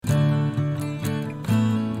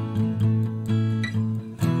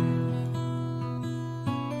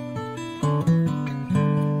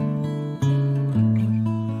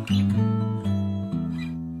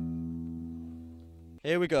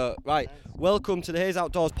Here we go. Right, welcome to the Haze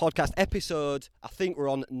Outdoors podcast episode. I think we're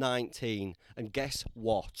on 19. And guess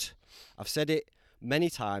what? I've said it many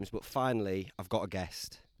times, but finally I've got a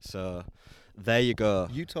guest. So there you go.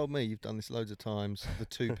 You told me you've done this loads of times. The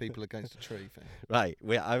two people against a tree thing. Right,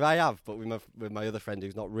 I have, but with my other friend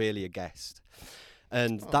who's not really a guest.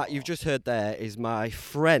 And that you've just heard there is my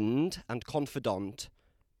friend and confidant,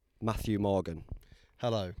 Matthew Morgan.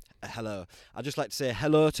 Hello. Hello. I'd just like to say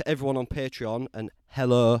hello to everyone on Patreon and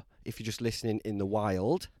hello if you're just listening in the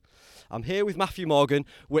wild. I'm here with Matthew Morgan.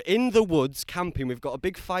 We're in the woods camping. We've got a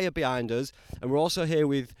big fire behind us, and we're also here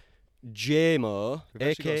with JMO. We've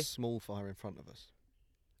actually got a small fire in front of us.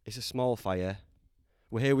 It's a small fire.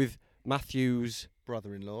 We're here with Matthew's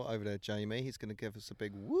brother-in-law over there, Jamie. He's going to give us a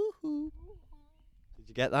big woohoo. Did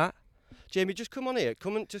you get that? Jamie, just come on here.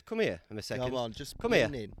 Come here in a second. Come on, just come here.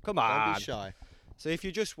 In. Come on. Don't be shy. So if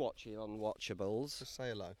you're just watching on Watchables, just say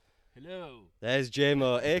hello. Hello. There's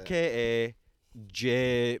JMO, a.k.a.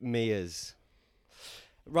 J Mears.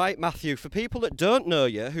 Right, Matthew, for people that don't know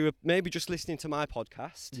you, who are maybe just listening to my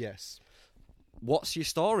podcast, yes, what's your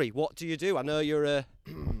story? What do you do? I know you're a...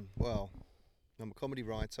 Well, I'm a comedy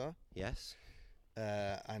writer. Yes.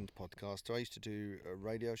 And podcaster. I used to do a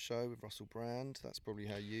radio show with Russell Brand. That's probably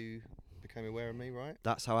how you became aware of me, right?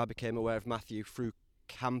 That's how I became aware of Matthew, through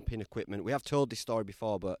camping equipment. We have told this story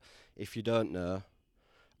before, but if you don't know,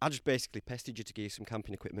 I just basically pestered you to give you some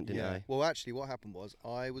camping equipment, didn't I? Well, actually, what happened was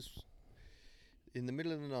I was in the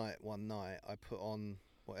middle of the night one night. I put on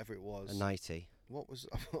whatever it was. A nightie. What was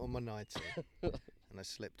I put on my nightie, and I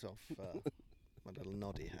slipped off my little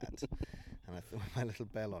noddy hat, and I threw my little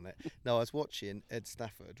bell on it. No, I was watching Ed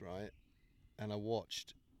Stafford, right, and I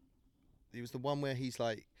watched. It was the one where he's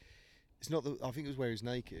like. It's not the. I think it was where he's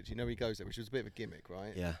naked. You know, he goes there, which was a bit of a gimmick,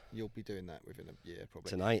 right? Yeah. You'll be doing that within a year,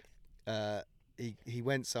 probably. Tonight. He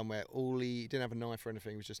went somewhere. He didn't have a knife or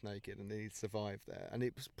anything. He was just naked, and he survived there. And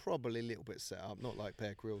it was probably a little bit set up, not like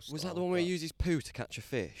Bear Grylls style. Was that the one where he used his poo to catch a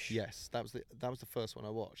fish? Yes, that was the first one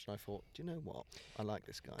I watched, and I thought, do you know what? I like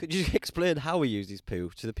this guy. Could you explain how he used his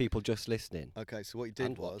poo to the people just listening? Okay, so what he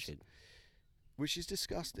did was. Watching. Which is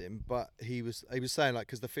disgusting, but he was saying, like,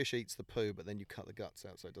 because the fish eats the poo, but then you cut the guts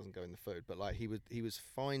out so it doesn't go in the food. But like he was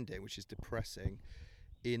finding, which is depressing,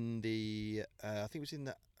 in the I think it was in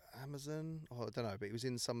the Amazon, or I don't know, but it was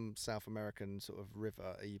in some South American sort of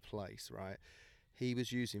river-y place, right? He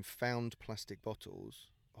was using found plastic bottles.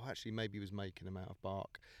 Oh, actually, maybe he was making them out of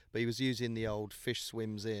bark, but he was using the old fish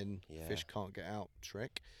swims in, fish can't get out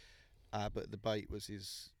trick. But the bait was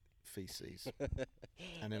his feces.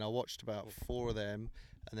 And then I watched about 4 of them,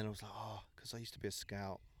 and then I was like, because I used to be a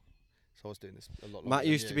scout, so I was doing this a lot longer. Matt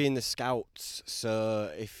used to be in the Scouts,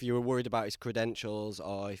 so if you were worried about his credentials,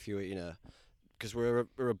 or if you were, because we're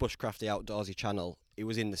a bushcrafty outdoorsy channel, he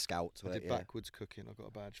was in the Scouts. I did backwoods cooking. I got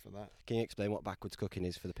a badge for that. Can you explain what backwoods cooking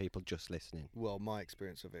is for the people just listening? Well, my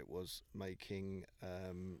experience of it was making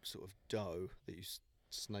sort of dough that you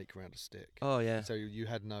snake around a stick. Oh yeah. So you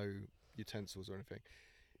had no utensils or anything.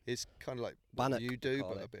 It's kind of like Bannock, what you do,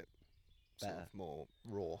 but it. a bit sort of more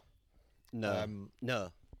raw. No.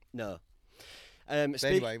 But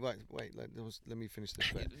anyway, wait. Let me finish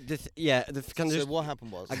this bit. So what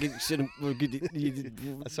happened was.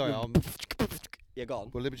 Sorry, yeah, go on.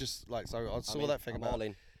 Well, let me just I saw that thing about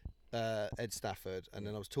Ed Stafford, and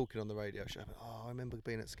then I was talking on the radio show. I remember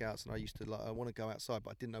being at Scouts, and I used to I want to go outside, but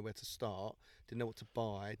I didn't know where to start, didn't know what to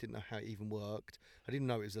buy, didn't know how it even worked. I didn't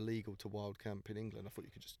know it was illegal to wild camp in England. I thought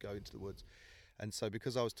you could just go into the woods, and so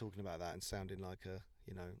because I was talking about that and sounding like a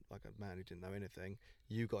man who didn't know anything,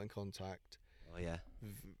 you got in contact. Oh yeah.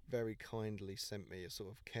 Very kindly sent me a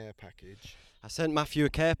sort of care package. I sent Matthew a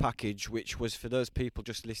care package, which was, for those people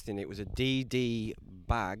just listening, it was a DD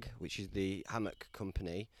bag, which is the hammock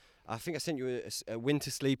company. I think I sent you a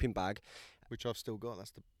winter sleeping bag, which I've still got.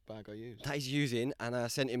 That's the bag I use. That he's using, and I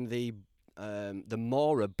sent him the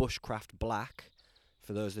Mora Bushcraft Black.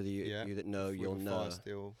 For those of you that know, you'll know. Fire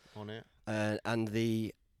steel on it. And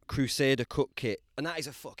the Crusader cook kit, and that is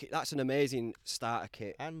that's an amazing starter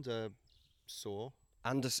kit. And a saw.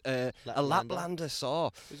 And a Laplander saw.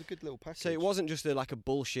 It was a good little package. So it wasn't just a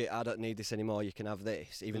bullshit, I don't need this anymore, you can have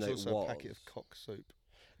this, even though it was. There was also a packet of cock soup.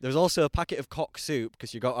 There was also a packet of cock soup,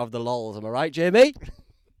 because you got to have the lols, am I right, Jamie?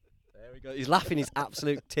 There we go. He's laughing his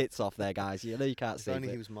absolute tits off there, guys. You know you can't see it. If only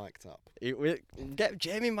he was mic'd up. Get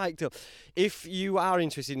Jamie mic'd up. If you are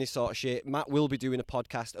interested in this sort of shit, Matt will be doing a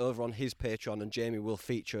podcast over on his Patreon, and Jamie will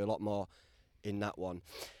feature a lot more in that one.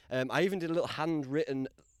 I even did a little handwritten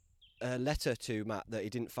letter to Matt that he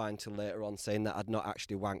didn't find till later on, saying that I'd not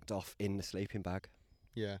actually wanked off in the sleeping bag.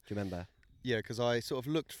 Yeah. Do you remember? Yeah, because I sort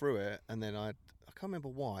of looked through it, and then I can't remember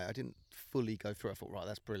why. I didn't fully go through. I thought, right,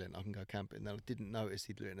 that's brilliant. I can go camping. Then I didn't notice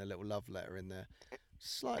he'd written a little love letter in there,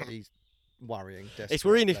 slightly worrying. It's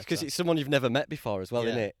worrying because it's someone you've never met before as well,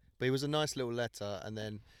 isn't it? But it was a nice little letter, and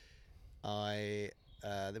then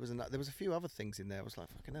there was a few other things in there. I was like,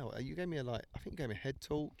 fucking hell. You gave me I think you game me a head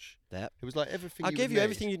torch. Yep. It was like everything. I gave you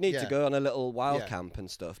everything you'd need to go on a little wild camp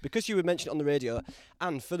and stuff, because you would mention it on the radio.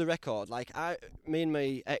 And for the record, like me and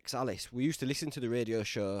my ex Alice, we used to listen to the radio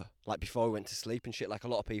show like before we went to sleep and shit, like a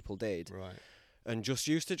lot of people did. Right. And just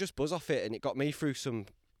used to just buzz off it, and it got me through some.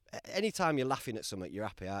 Anytime you're laughing at something, you're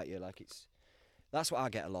happy, aren't you? Like that's what I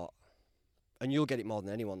get a lot. And you'll get it more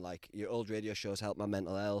than anyone. Like, your old radio shows help my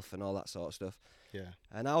mental health and all that sort of stuff. Yeah.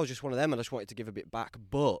 And I was just one of them, and I just wanted to give a bit back.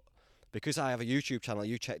 But because I have a YouTube channel,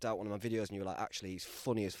 you checked out one of my videos, and you were like, actually, he's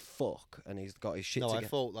funny as fuck, and he's got his shit together. I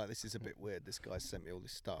thought, like, this is a bit weird. This guy sent me all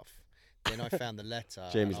this stuff. Then I found the letter.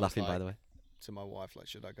 Jamie's laughing, by the way. To my wife, like,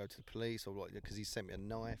 should I go to the police or what? Because he sent me a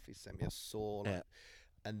knife, he sent me a saw. Yeah. Like,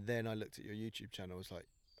 and then I looked at your YouTube channel. I was like,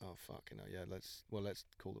 oh fucking hell, yeah, let's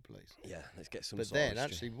call the police. Yeah, let's get some. But sort then, of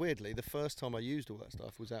actually, weirdly, the first time I used all that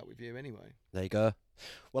stuff was out with you anyway. There you go.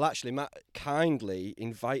 Well, actually, Matt kindly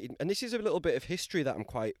invited, and this is a little bit of history that I'm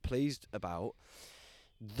quite pleased about.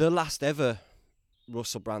 The last ever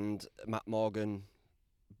Russell Brand, Matt Morgan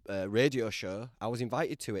radio show, I was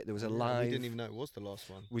invited to it. There was a live. We didn't even know it was the last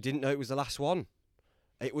one. We didn't know it was the last one.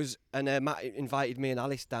 It was, and Matt invited me and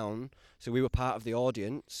Alice down, so we were part of the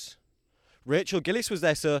audience. Rachel Gillis was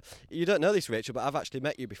there, so you don't know this, Rachel, but I've actually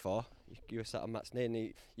met you before. You were sat on Matt's knee,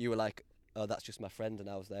 and you were like, oh, that's just my friend, and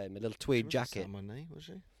I was there in my little tweed jacket. Sat on my knee, was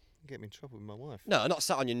she? Get me in trouble with my wife. No, not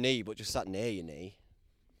sat on your knee, but just sat near your knee.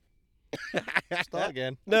 Start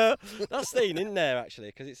again. No, that's staying in there, actually,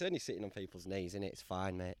 because it's only sitting on people's knees, isn't it? It's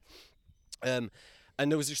fine, mate. And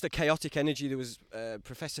there was just a chaotic energy. There was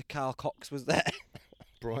Professor Carl Cox was there.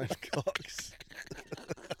 Brian Cox.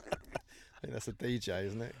 I think that's a DJ,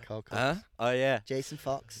 isn't it? Carl Cox. Oh, yeah. Jason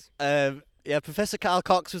Fox. Yeah, Professor Carl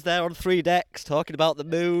Cox was there on 3 decks talking about the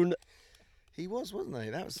moon. He was, wasn't he?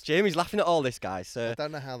 That was. Jamie's laughing at all this, guys. So I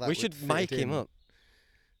don't know how that. We should mic him up.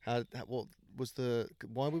 What was the?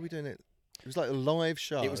 Why were we doing it? It was like a live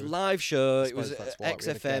show. It was a live show. It was XFM.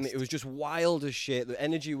 XFM. It was just wild as shit. The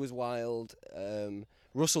energy was wild.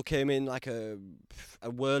 Russell came in like a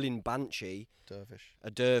whirling banshee. Dervish. A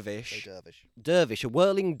dervish. A dervish. Dervish. A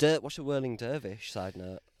whirling What's a whirling dervish? Side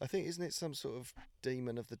note. I think, isn't it some sort of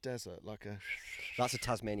demon of the desert, like a? That's a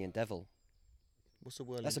Tasmanian devil. What's a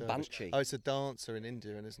whirling? That's a dervish? banshee. Oh, it's a dancer in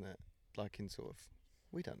India, isn't it? Like in sort of.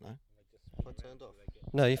 We don't know. Have I turned off?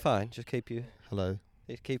 No, you're fine. Just keep your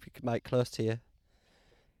mic close to you.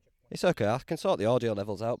 It's okay. I can sort the audio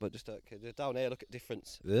levels out, but just down here, look at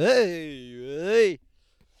difference. Hey.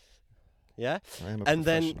 Yeah. I am a and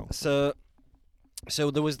then professional.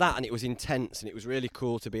 so there was that, and it was intense, and it was really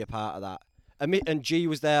cool to be a part of that. And G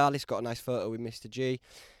was there. Alice got a nice photo with Mr. G,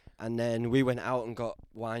 and then we went out and got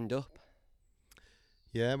wind up.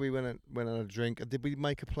 Yeah, we went on a drink. Did we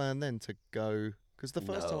make a plan then to go? Because the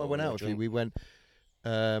first time I went No, out with you, we went.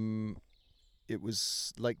 It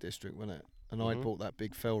was Lake District, wasn't it? And I bought that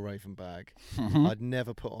big Fellraven bag. I'd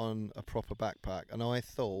never put on a proper backpack, and I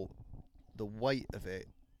thought the weight of it,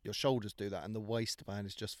 your shoulders do that, and the waistband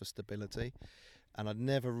is just for stability. And I'd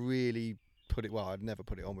never really put it. Well, I'd never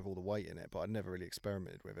put it on with all the weight in it, but I'd never really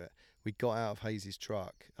experimented with it. We got out of Haze's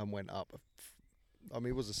truck and went up. I mean,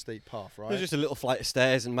 it was a steep path, right? It was just a little flight of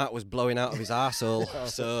stairs, and Matt was blowing out of his arsehole.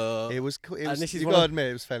 So it was. This is you gotta admit,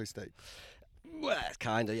 it was fairly steep. Well,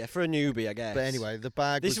 kind of, yeah, for a newbie, I guess. But anyway, the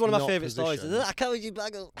bag. This was is one of my not favourite stories. positioned. I carried your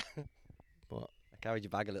bag. What? I carried your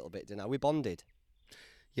bag a little bit, didn't I? We bonded.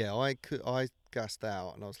 Yeah, I gassed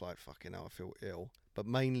out, and I was like, "Fucking hell, I feel ill." But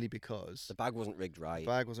mainly because The bag wasn't rigged right. the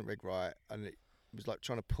bag wasn't rigged right, and it was like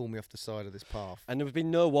trying to pull me off the side of this path. And there was been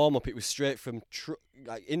no warm up. It was straight from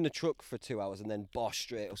like in the truck for 2 hours, and then bosh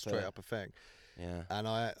straight up a thing. Yeah. And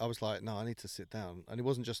I was like, no, I need to sit down. And it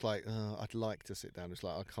wasn't just like, I'd like to sit down. It's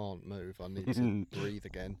like, I can't move. I need to breathe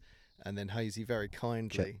again. And then Hazy very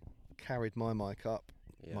kindly carried my mic up,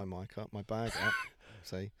 my bag up.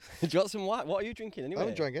 See? Do you want some wine? What are you drinking anyway? I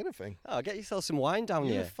haven't drank anything. Oh, get yourself some wine down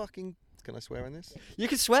You here. fucking... Can I swear in this? You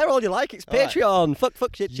can swear all you like. It's All right. Patreon.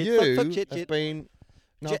 Fuck shit. You Fuck shit. have been...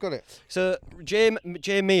 No, I've got it. So Jay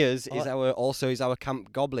Mears is our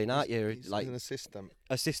camp goblin, aren't you? He's Like an assistant.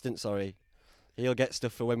 assistant, sorry. He'll get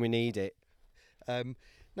stuff for when we need it.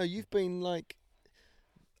 No, you've been like...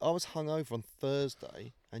 I was hungover on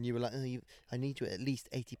Thursday, and you were like, I need you at least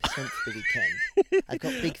 80% for the weekend. I've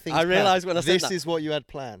got big things I realised when I said that. This is what you had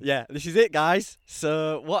planned. Yeah, this is it, guys.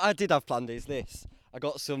 So what I did have planned is this. I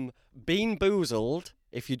got some Bean Boozled,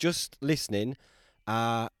 if you're just listening,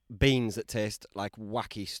 beans that taste like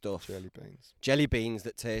wacky stuff. Jelly beans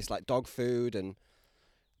that taste like dog food, and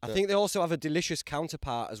I think they also have a delicious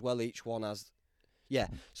counterpart as well. Each one has,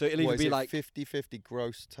 so it'll either be like 50-50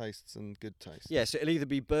 gross tastes and good tastes. Yeah, so it'll either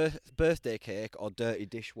be birthday cake or dirty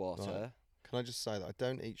dishwater. Right. Can I just say that I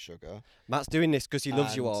don't eat sugar? Matt's doing this because he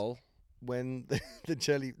loves you all. When the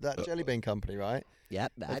jelly bean company, right? Yeah,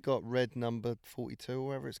 they've got red number 42 or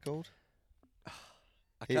whatever it's called.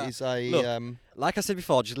 It is a look, like I said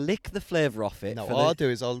before, just lick the flavour off it. No, what I'll do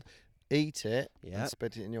is I'll eat it and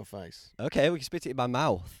spit it in your face. Okay, we can spit it in my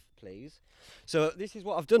mouth, please. So this is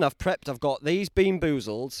what I've done. I've got these Bean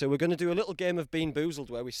Boozled. So we're going to do a little game of Bean Boozled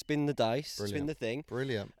where we spin the dice, spin the thing.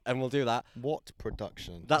 Brilliant. And we'll do that. What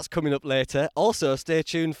production? That's coming up later. Also, stay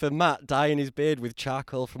tuned for Matt dyeing his beard with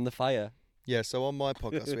charcoal from the fire. Yeah, so on my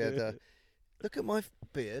podcast we had look at my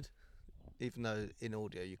beard, even though in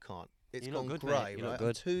audio you can't. It's gone grey, right?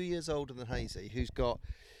 I'm 2 years older than Hazy, who's got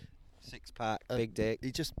six-pack, big dick.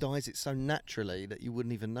 He just dyes it so naturally that you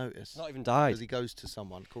wouldn't even notice. Not even dyed. Because he goes to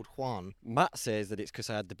someone called Juan. Matt says that it's because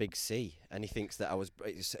I had the big C, and he thinks that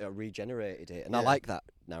I regenerated it, and I like that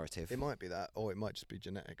narrative. It might be that, or it might just be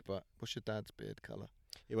genetic. But what's your dad's beard colour?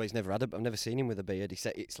 Well, he's never had I've never seen him with a beard. He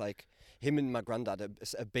said it's like him and my granddad.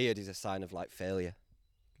 A beard is a sign of like failure.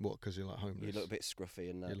 What? Because you're like homeless. You look a bit scruffy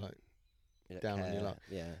and you're like down on your luck.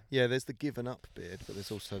 Yeah. Yeah, there's the given up beard, but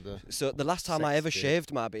there's also the. So the last time I ever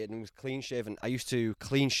shaved my beard and was clean shaven, I used to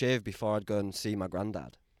clean shave before I'd go and see my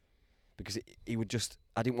granddad, because he would just.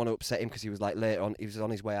 I didn't want to upset him because he was like later on. He was on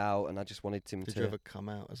his way out, and I just wanted him to. Did you ever come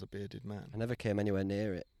out as a bearded man? I never came anywhere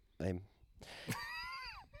near it.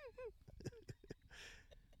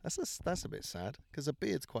 That's a bit sad because a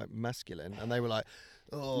beard's quite masculine, and they were like,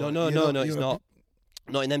 "Oh, no, it's not.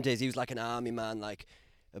 Not in them days. He was like an army man. Like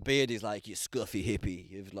a beard is like you scuffy hippie.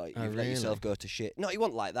 You've let yourself go to shit. No, he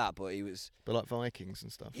wasn't like that, but he was. But like Vikings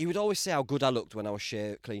and stuff. He would always say how good I looked when I was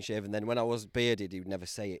clean shaven. Then when I was bearded, he would never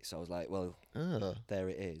say it. So I was like, well, there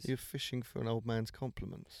it is. You're fishing for an old man's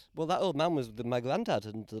compliments. Well, that old man was my granddad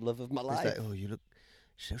and the love of my life. You look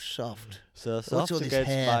so soft. So soft What's all this against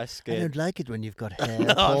hair? my skin. I don't like it when you've got hair,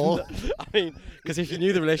 No, Paul. I mean, because if you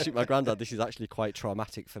knew the relationship with my granddad, this is actually quite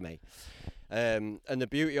traumatic for me. And the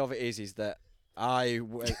beauty of it is that I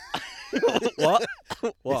went... What?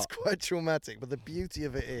 It's quite traumatic, but the beauty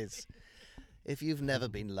of it is, if you've never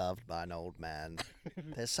been loved by an old man,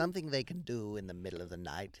 there's something they can do in the middle of the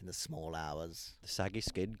night, in the small hours. The saggy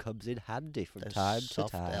skin comes in handy from Those time to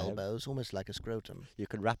soft time. elbows, almost like a scrotum. You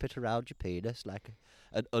can wrap it around your penis like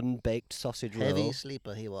an unbaked sausage roll. Heavy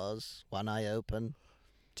sleeper he was, one eye open.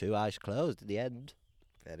 Two eyes closed at the end.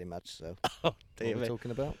 Very much so. Oh, what are we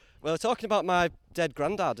talking about? Well, we're talking about my dead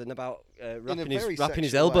granddad and about wrapping his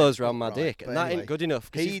way, elbows around my right, dick, and that anyway, ain't good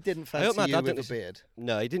enough. He didn't fancy you with a beard.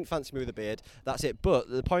 No, he didn't fancy me with a beard. That's it. But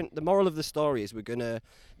the moral of the story is we're gonna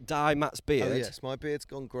dye Matt's beard. Oh yes, my beard's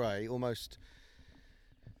gone grey, almost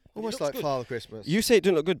like good. Father Christmas. You say it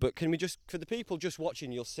doesn't look good, but can we just, for the people just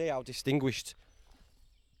watching, you'll see how distinguished.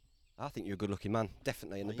 I think you're a good-looking man,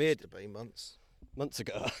 definitely. And the beard. Used to be months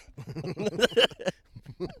ago.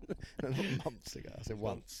 Not months ago. I said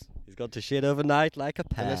once. He's gone to shit overnight like a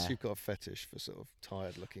pear. Unless you've got a fetish for sort of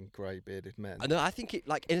tired-looking, grey-bearded men. I know. I think it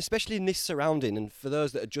and especially in this surrounding, and for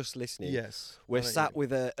those that are just listening, yes, we're sat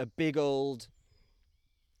with a big old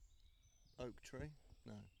oak tree.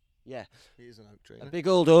 No. Yeah, it is an oak tree. A big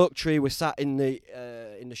old oak tree. We're sat in the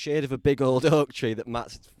shade of a big old oak tree that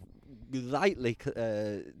Matt's lightly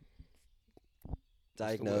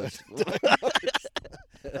diagnosed.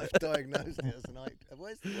 I've diagnosed it as an oak.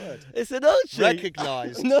 Where's the word? It's an oak tree.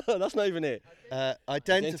 Recognised. No, that's not even it.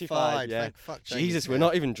 Identified. Yeah. Thank fuck. Jesus, we're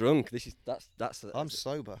not even drunk. That's. I'm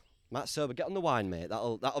sober. Matt's sober. Get on the wine, mate.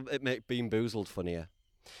 That'll make Bean Boozled funnier.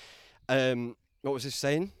 What was this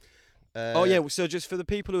saying? Oh yeah. So just for the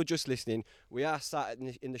people who are just listening, we are sat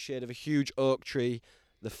in the shade of a huge oak tree.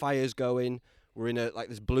 The fire's going. We're in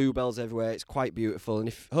there's bluebells everywhere. It's quite beautiful. And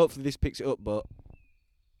if hopefully this picks it up, but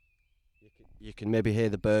you can maybe hear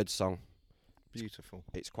the bird song. Beautiful.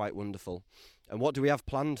 It's quite wonderful. And what do we have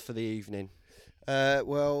planned for the evening?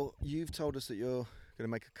 Well, you've told us that you're going to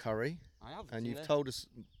make a curry. I have. And you've told us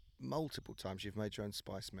multiple times you've made your own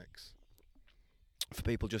spice mix. For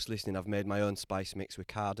people just listening, I've made my own spice mix with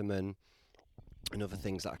cardamom and other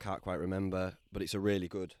things that I can't quite remember, but it's a really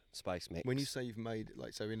good spice mix. When you say you've made,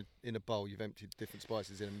 in a bowl, you've emptied different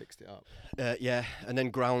spices in and mixed it up? Yeah, and then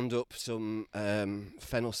ground up some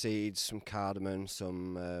fennel seeds, some cardamom,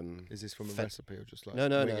 some... Is this from a recipe or just like... No,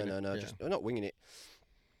 Yeah. just I'm not winging it.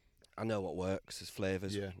 I know what works as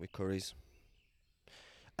flavours with curries.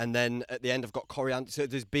 And then at the end I've got coriander, so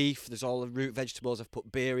there's beef, there's all the root vegetables, I've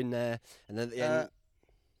put beer in there, and then at the end...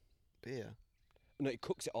 beer. No, it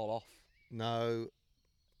cooks it all off. No.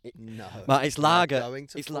 It- No. Matt, it's You're lager. going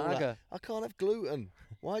to It's fall out. lager. I can't have gluten.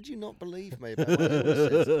 Why do you not believe me about what it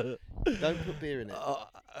always says? Don't put beer in it.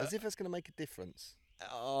 As if it's going to make a difference.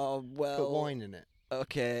 Oh, Put well. wine in it.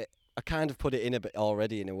 Okay. I kind of put it in a bit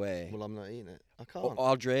already in a way. Well, I'm not eating it. I can't. Or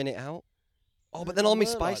I'll drain it out. Oh, No, but then all my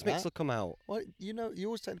no, spice like mix that. will come out. Why, you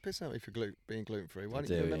always take the piss out of me for being gluten-free. Why I don't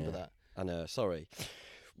you do, remember yeah. that? I know, sorry.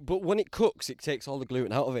 But when it cooks, it takes all the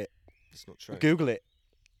gluten out of it. It's not true. Google it.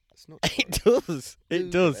 It's not true. It does. It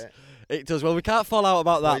Google does. it. It does. Well, we can't fall out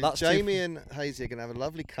about that. Right, That's Jamie and Hazy are going to have a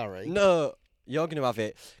lovely curry. No, you're going to have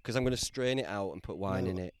it because I'm going to strain it out and put wine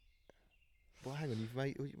in it. Well, hang on. You've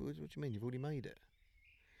made. What do you mean? You've already made it?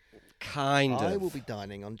 Kind of. I will be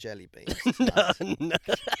dining on jelly beans. no, tonight. no.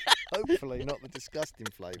 Hopefully not the disgusting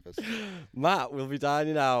flavours. Matt will be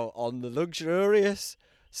dining out on the luxurious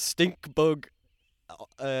stink bug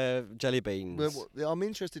jelly beans. Well, I'm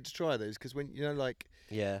interested to try those because when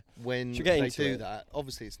Yeah. when Should we get they into do it? that,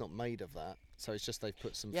 obviously it's not made of that, so it's just they've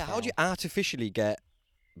put some. Yeah, how foul- do you artificially get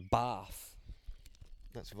bath?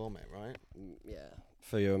 That's vomit, right? Yeah,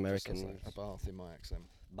 for your Just sounds Americans. like a bath in my accent.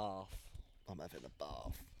 Bath. I'm having a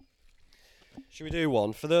bath. Should we do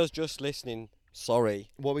one? For those just listening,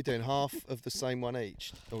 sorry. What are we doing? Half of the same one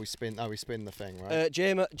each? Or we spin? Oh, we spin the thing, right?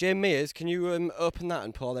 Jane Mears, can you open that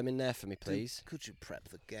and pour them in there for me, please? Could you prep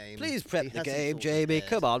the game? Please He prep the hasn't game, thought Jamie. ahead.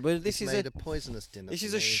 Come on, He's this is made a poisonous dinner. this for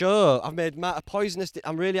is a me. show. I've made Matt a poisonous.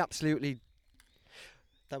 I'm really absolutely.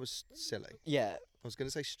 That was silly. Yeah. I was going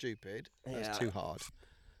to say stupid. That's Yeah. too hard.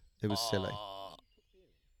 It was silly.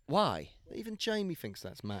 Why? Even Jamie thinks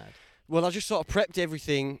that's mad. Well, I just sort of prepped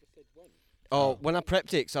everything. Oh, when I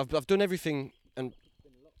prepped it, so I've done everything, and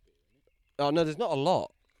oh no, there's not a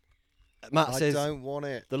lot. Matt I says don't want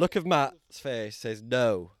it. the look of Matt's face says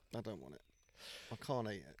no. I don't want it. I can't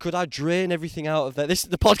eat it. Could I drain everything out of there? The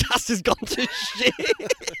podcast has gone to shit.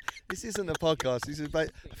 This isn't a podcast. This is I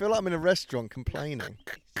feel like I'm in a restaurant complaining.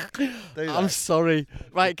 Do I'm that. sorry.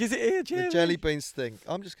 Right, is it here, Jamie? The jelly beans thing.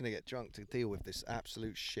 I'm just going to get drunk to deal with this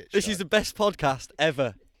absolute shit show. This is the best podcast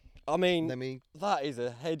ever. I mean, Let me. that is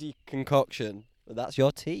a heady concoction. That's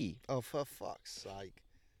your tea. Oh, for fuck's sake.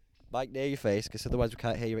 Mike, near your face, because otherwise we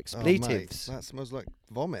can't hear your Oh, mate, expletives. that smells like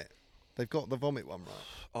vomit. They've got the vomit one right.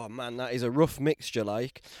 Oh man, that is a rough mixture,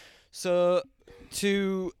 like. So,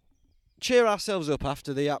 to cheer ourselves up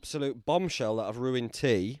after the absolute bombshell that have ruined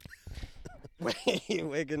tea,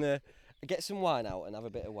 we're gonna get some wine out and have a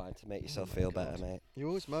bit of wine to make yourself feel better, mate. You're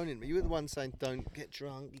always moaning at me. You were the one saying, don't get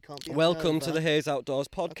drunk. You can't be Welcome to hungover." the Haze Outdoors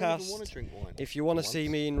I don't even want podcast. to drink wine. If you want to see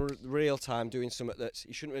once. me in real time doing something that's,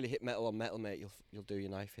 you shouldn't really hit metal on metal, mate. You'll do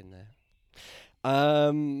your knife in there.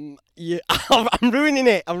 Yeah, I'm ruining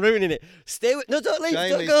it. Stay with, no, don't leave,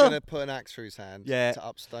 Jamie's don't go. going to put an axe through his hand Yeah. to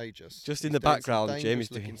upstage us. Just He's in the doing some background, dangerous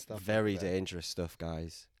Jamie's looking doing stuff over very there. dangerous stuff,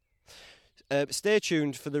 guys. Stay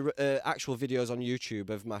tuned for the actual videos on YouTube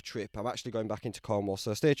of my trip. I'm actually going back into Cornwall,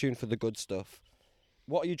 so stay tuned for the good stuff.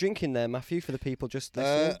 What are you drinking there, Matthew, for the people just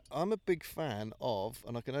listening? I'm a big fan of,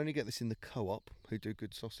 and I can only get this in the co-op, who do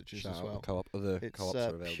good sausages Shout as out well. the co-op, other It's co-ops are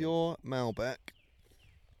available. pure Malbec,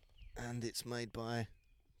 and it's made by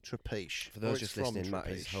Trapiche. For or those it's just from listening, Matt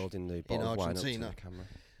is Trapiche. holding the bottle of wine up to Argentina. the camera.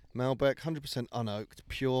 Malbec, 100% unoaked,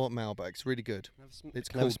 pure Malbec. It's really good. It's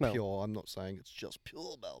Can I have a called smell? pure. I'm not saying it's just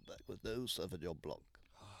pure Malbec with no Sauvignon Blanc.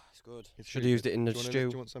 It's good. It's Should have really used good. it in the Do you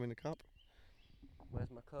stew. want some in the cup?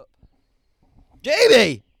 Where's my cup?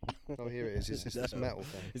 Jamie! Oh, here it is. It's just this No. metal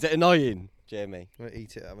thing. Is it annoying, Jamie? I'm going to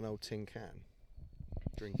eat it out of an old tin can.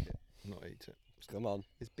 Drink it, not eat it. Come on.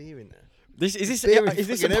 There's beer in there. Is this beer in is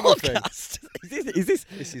this a fucking everything. podcast?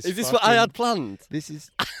 is this what I fucking- had planned? This is.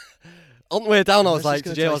 On the way down, I was Let's like, just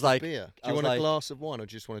gonna to Jay, I taste was the like, beer. I Do you was want a like- glass of wine or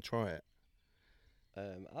do you just want to try it?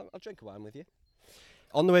 I'll drink a wine with you.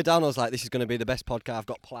 On the way down, I was like, this is going to be the best podcast. I've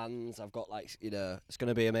got plans. I've got it's going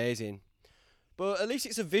to be amazing. But at least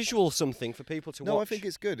it's a visual something for people to watch. No, I think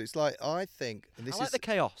it's good. It's like I think and this I like is the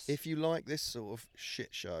chaos. if you like this sort of shit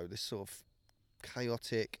show, this sort of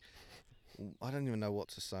chaotic. I don't even know what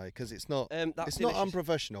to say because it's not. That's It's not delicious.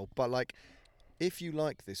 unprofessional, but like, if you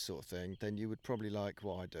like this sort of thing, then you would probably like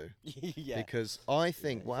what I do. Yeah. Because I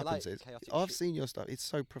think if what you happens like is chaotic I've shit. seen your stuff. It's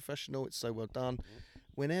so professional. It's so well done.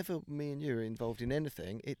 Whenever me and you are involved in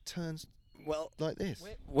anything, it turns Well, like this.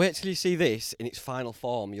 wait till you see this in its final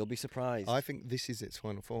form. You'll be surprised. I think this is its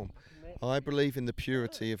final form. I believe in the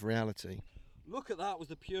purity of reality. Look at that. Was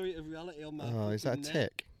the purity of reality on my Oh, is that a fucking neck.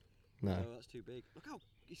 tick? No. No, that's too big. Look how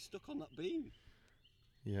he's stuck on that beam.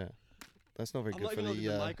 Yeah. That's not very I'm good not for even holding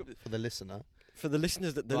the the mic up. for the listener. For the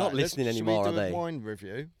listeners, that they're Right, not listening should anymore, we are do they? a wine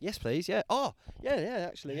review? Yes, please. Yeah. Oh, yeah,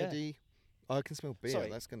 actually, yeah. Heady. I can smell beer. Sorry.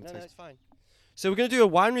 That's going to No, taste. it's fine. So we're going to do a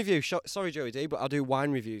wine review. Sorry, Joey D, but I'll do wine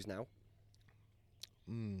reviews now.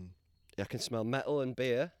 I can smell metal and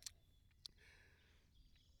beer.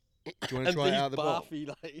 Do you want to try it out of the bottle?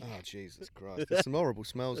 Like... Oh, Jesus Christ. There's some horrible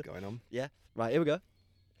smells going on. Yeah. Right, here we go.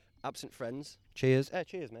 Absent friends. Cheers.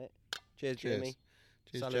 Cheers, mate. Cheers, Jamie.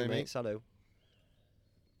 Cheers, Salut, Jamie. mate. Salut.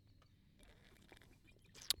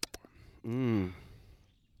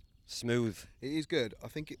 Smooth. It is good. I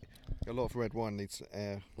think a lot of red wine needs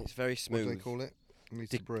air. It's very smooth. What do they call it? It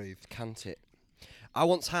needs to breathe. Decant it. I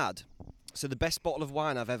once had, so the best bottle of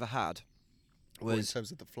wine I've ever had was... Or in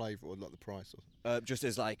terms of the flavour or like the price? Or... just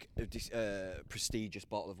as like a prestigious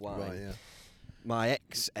bottle of wine. Right, yeah. My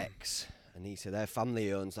ex, Anita, their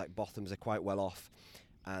family owns like Bothams, are quite well off.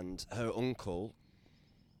 And her uncle,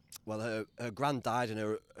 well, her grand died, and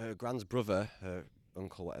her grand's brother, her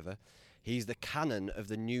uncle, whatever, he's the canon of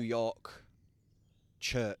the New York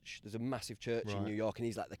church. There's a massive church in New York, and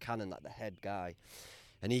he's like the canon, like the head guy.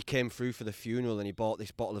 And he came through for the funeral, and he bought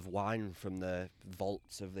this bottle of wine from the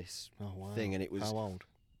vaults of this thing, and it was... How old?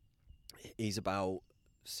 He's about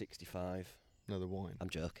 65. No, the wine. I'm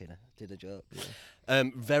joking. I did a joke. Yeah.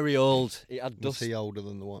 Very old. It had Was he older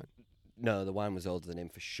than the wine? No, the wine was older than him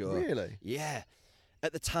for sure. Really? Yeah.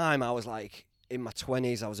 At the time, I was like in my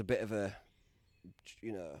 20s. I was a bit of a,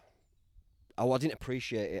 I didn't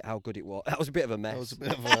appreciate it, how good it was. That was a bit of a mess. I was a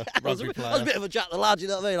bit of a rugby player. I was a bit of a Jack the Lad, you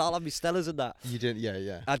know what I mean? I'll have my Stellas and that. You didn't,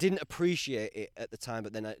 yeah. I didn't apprate it at the time,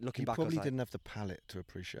 but then looking back, I was probably like, didn't have the palate to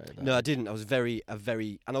appreciate that. No, I didn't. I was and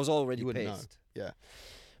I was already you wouldn't pissed. know. Yeah.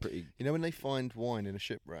 Pretty. You know when they find wine in a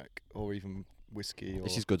shipwreck, or even whiskey, or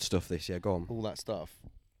This is good stuff. This, yeah, go on. all that stuff.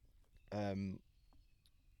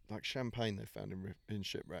 Like champagne they found in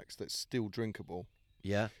shipwrecks that's still drinkable.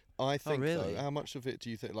 Yeah. I think really? though, how much of it do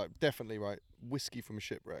you think? Like, definitely, right? Whiskey from a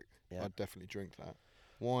shipwreck, Yeah. I'd definitely drink that.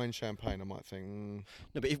 Wine, champagne, I might think.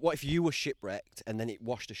 No, but what if you were shipwrecked and then it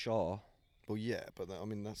washed ashore? Well, yeah, but I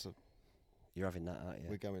mean that's a. You're having that, aren't you?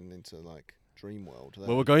 We're going into like dream world.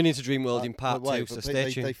 Well, we're going into dream world in part wait, 2, so they,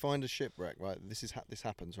 stay tuned. They find a shipwreck, right? This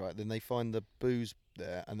happens, right? Then they find the booze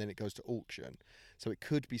there, and then it goes to auction. So it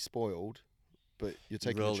could be spoiled, but you're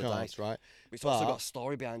taking a chance, right? It's also got a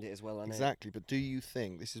story behind it as well, hasn't it? Exactly, but do you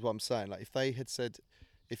think, this is what I'm saying, like if they had said,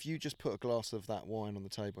 if you just put a glass of that wine on the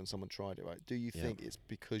table and someone tried it, right, do you think it's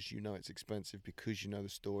because you know it's expensive, because you know the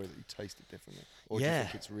story that you taste it differently? Or do you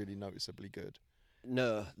think it's really noticeably good?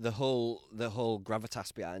 No, the whole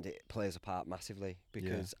gravitas behind it plays a part massively,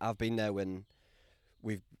 because I've been there when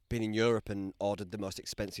we've been in Europe and ordered the most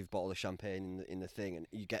expensive bottle of champagne in the thing, and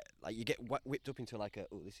you get whipped up into like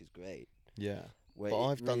this is great. Yeah. Wait, but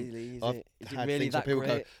I've had really things where that people great?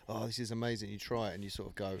 go, oh, this is amazing. You try it and you sort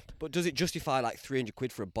of go. But does it justify like 300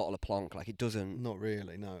 quid for a bottle of Plonk? Like it doesn't. Not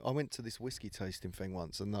really, no. I went to this whiskey tasting thing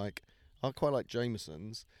once, and like I quite like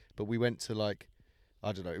Jameson's, but we went to like,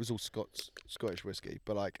 I don't know, it was all Scottish whiskey,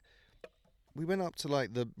 but like we went up to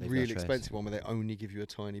like the really expensive one where they only give you a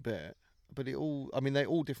tiny bit. But they're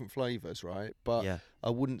all different flavours, right? But I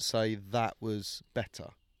wouldn't say that was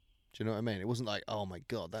better. Do you know what I mean? It wasn't like, oh my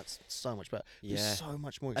God, that's so much better. Yeah. It's so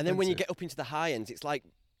much more expensive. And then when you get up into the high ends, it's like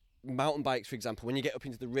mountain bikes, for example. When you get up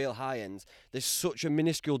into the real high ends, there's such a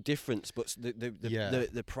minuscule difference, but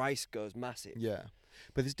the price goes massive. Yeah.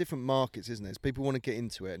 But there's different markets, isn't there? People want to get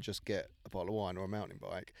into it and just get a bottle of wine or a mountain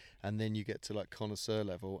bike, and then you get to like connoisseur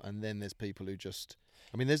level, and then there's people who just...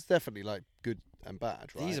 I mean, there's definitely like good and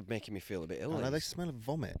bad, right? These are making me feel a bit ill. I know, they smell of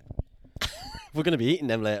vomit. We're going to be eating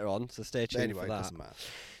them later on, so stay tuned for that. Anyway, it doesn't matter.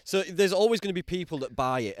 So there's always going to be people that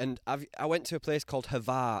buy it, and I went to a place called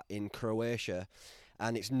Hvar in Croatia,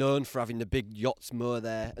 and it's known for having the big yachts moor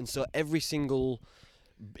there, and so every single,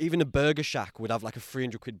 even a burger shack would have like a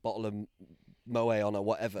 300 quid bottle of Moët on or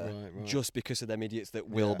whatever, just because of them idiots that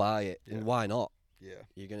will buy it, and why not? Yeah,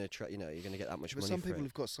 you're gonna try. You're gonna get that much money. But some for people it.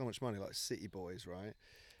 have got so much money, like city boys, right?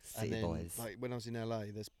 City boys. Like when I was in LA,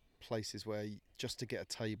 there's places where just to get a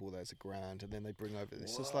table, there's $1,000, and then they bring over.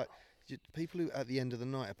 It's just like people who at the end of the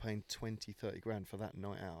night are paying 20, 30 grand for that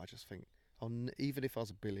night out. I just think, even if I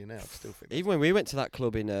was a billionaire, I'd still think. Even when we went to that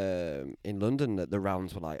club in London, the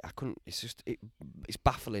rounds were like, I couldn't. It's just it's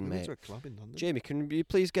baffling, mate. We went to a club in London. Jamie, can you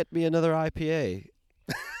please get me another IPA?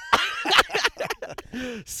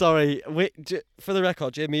 Sorry, for the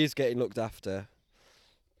record, Jamie is getting looked after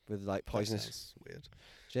with like poisonous. That's weird.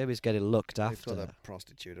 Jamie's getting looked after. We've got a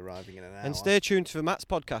prostitute arriving in an hour. And stay tuned for Matt's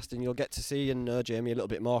podcast, and you'll get to see and know Jamie a little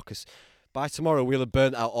bit more. Because by tomorrow we'll have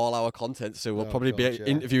burnt out all our content, so we'll probably be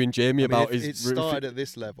interviewing Jamie about his. It started at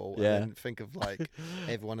this level, and then think of like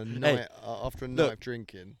everyone after a night of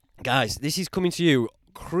drinking. Guys, this is coming to you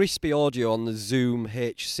crispy audio on the Zoom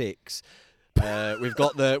H6. We've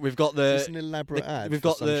got the It's an elaborate ad. we've for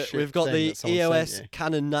got some the shit we've got thing the that someone EOS sent you.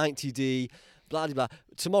 Canon 90D. Blah blah blah.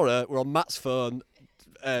 Tomorrow we're on Matt's phone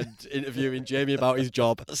and interviewing Jamie about his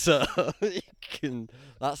job. So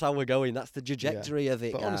that's how we're going. That's the trajectory of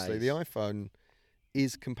it, But guys. honestly, the iPhone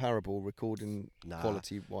is comparable recording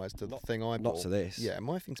quality wise to the thing I bought. Not to this. Yeah,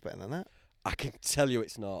 my thing's better than that. I can tell you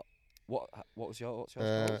it's not. What's yours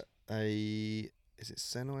called? Is it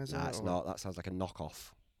Sennheiser? Nah, it's not. That sounds like a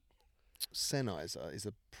knockoff. Sennheiser is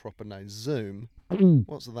a proper name. Zoom.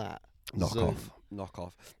 What's that? Knockoff. Zoom.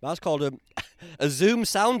 Knockoff. That's called a Zoom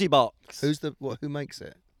soundy box. Who makes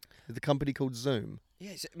it? The company called Zoom.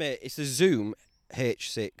 Yeah, it's a Zoom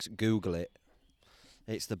H6. Google it.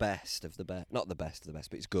 It's the best of the best. Not the best of the best,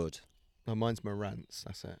 but it's good. No, mine's Marantz.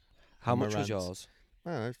 That's it. How much was Marantz. yours?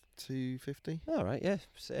 I don't know, $250. All right, yeah.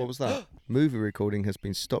 Same. What was that? Movie recording has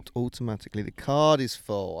been stopped automatically. The card is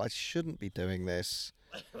full. I shouldn't be doing this.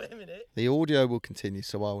 Wait a minute. The audio will continue,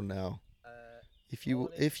 so I'll now. If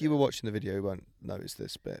you were watching the video, you won't notice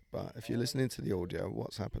this bit. But if you're listening to the audio,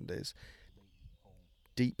 what's happened is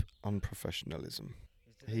deep unprofessionalism.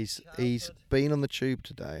 He's been on the tube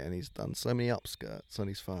today, and he's done so many upskirts on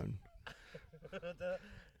his phone.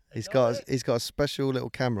 He's got a special little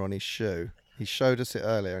camera on his shoe. He showed us it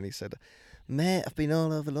earlier, and he said, "Mate, I've been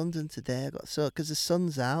all over London today. Because the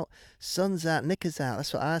sun's out, knickers out.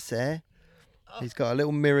 That's what I say." He's got a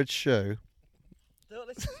little mirrored shoe. Don't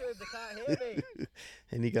listen to him, they can't hear me.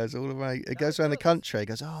 And he goes all around. It goes around the country. He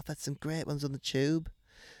goes, "Oh, I've had some great ones on the tube.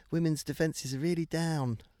 Women's defences are really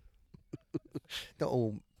down." Not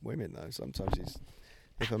all women though. Sometimes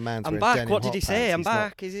if a man's I'm wearing back. denim What did hot he say? pants, I'm he's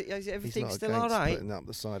back. Not, Is everything he's not still all against right? putting up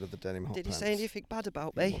the side of the denim hot Did he pants. say anything bad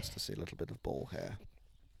about He me? wants to see a little bit of ball hair.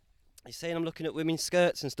 He's saying I'm looking at women's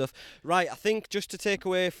skirts and stuff. Right, I think just to take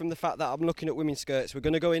away from the fact that I'm looking at women's skirts, we're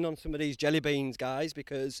going to go in on some of these jelly beans, guys,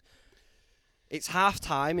 because it's half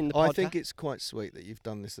time in the podcast. I think it's quite sweet that you've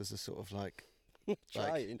done this as a sort of like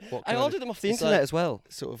Trying. what I kind ordered of- them off the it's internet like as well.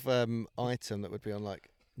 sort of item that would be on like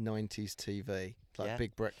 90s TV, like Yeah.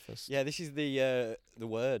 Big Breakfast. Yeah, this is the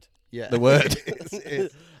word. Yeah. The word. It's-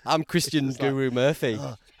 I'm Christian It's like, Guru Murphy.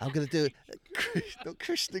 oh, I'm gonna do it. Not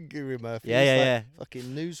Christian Guru Murphy. Yeah, it's yeah, like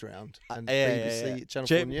Fucking news round and yeah, BBC yeah. Channel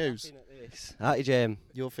 4 Jim- News. Aren't you,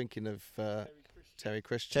 You're thinking of Terry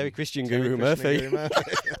Christian. Terry Christian Terry Guru Christian Murphy. Guru Murphy.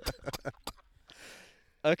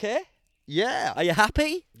 Okay. Yeah. Are you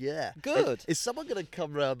happy? Yeah. Good. Is someone gonna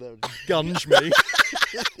come round and gunge me?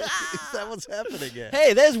 Is that what's happening here?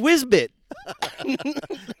 Hey, there's Whizbit.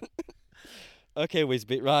 Okay,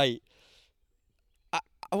 Whizbit, right.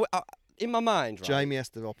 In my mind, right. Jamie has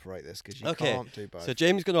to operate this because you Okay, can't do both. So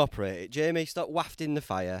Jamie's going to operate it. Jamie, stop wafting the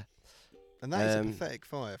fire. And that is a pathetic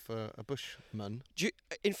fire for a bushman.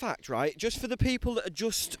 In fact, right, just for the people that are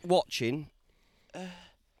just watching, What's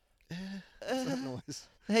that noise?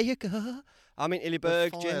 there you go. I'm in The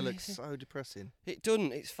Illyburg, fire Jamie. looks so depressing. It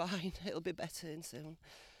doesn't. It's fine. It'll be better soon.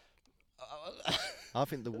 I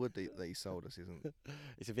think the wood that he sold us isn't.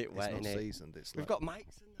 It's a bit It's wet, not innit? seasoned. It's We've like, got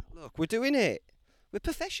mics and that. Look, we're doing it. We're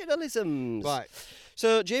professionalisms. right.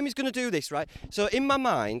 So Jamie's going to do this, right? So in my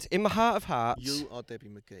mind, in my heart of hearts, You are Debbie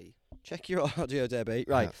McGee. check your audio, Debbie.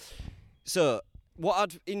 Right. Yeah. So what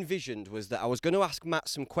I'd envisioned was that I was going to ask Matt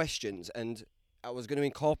some questions, and I was going to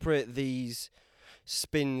incorporate these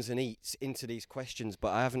spins and eats into these questions,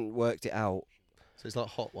 but I haven't worked it out. So it's like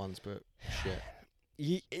hot ones, but shit.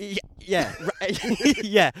 Yeah,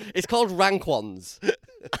 yeah. It's called rank ones.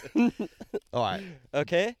 All right.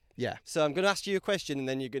 Okay. Yeah. So I'm going to ask you a question, and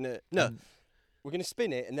then you're going to we're going to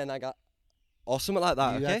spin it, and then I got or something like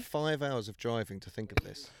that. You Okay. had 5 hours of driving to think of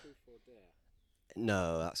this.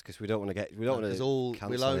 No, that's because we don't want to Because all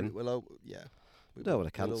cancel him. yeah. We don't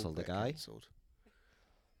want to we'll all cancel the get guy. cancelled.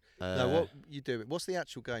 No, what you do? What's the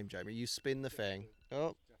actual game, Jamie? You spin the thing.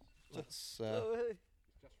 Oh, that's.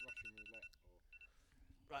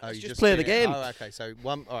 Right, let's you just play spin the it. game. Oh, okay. So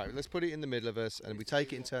one. All right. Let's put it in the middle of us, and we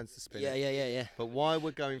take it in turns to spin Yeah, it. yeah. But while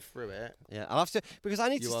we're going through it, Yeah, I'll have to because I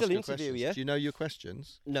need you to ask still your interview questions. you. Do you know your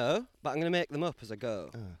questions? No, but I'm going to make them up as I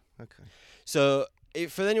go. Oh, okay. So,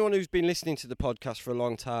 for anyone who's been listening to the podcast for a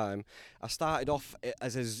long time, I started off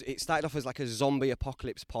it started off as like a zombie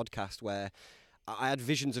apocalypse podcast where I had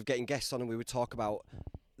visions of getting guests on and we would talk about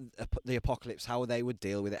the apocalypse, how they would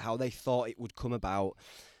deal with it, how they thought it would come about,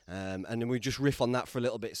 and then we just riff on that for a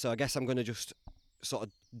little bit. So I guess I'm going to just sort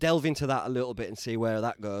of delve into that a little bit and see where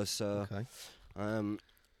that goes. So, Okay.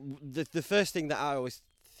 the first thing that I always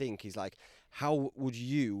think is like, how would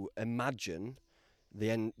you imagine the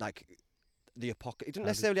end, like the apocalypse? It doesn't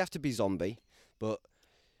necessarily have to be zombie, but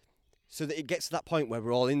so that it gets to that point where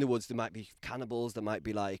we're all in the woods. There might be cannibals. There might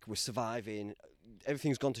be like we're surviving.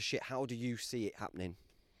 everything's gone to shit, how do you see it happening?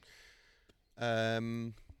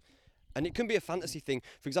 Um, And it can be a fantasy thing.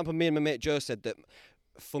 For example, me and my mate Joe said that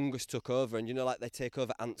fungus took over, and like they take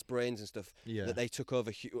over ants' brains and stuff. yeah. That they took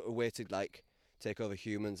over a way to like take over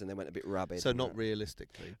humans, and they went a bit rabid. So not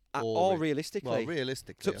realistically. Or realistically. Well,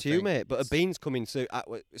 realistically. It's up to you, mate. But a bean's coming soon.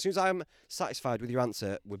 As soon as I'm satisfied with your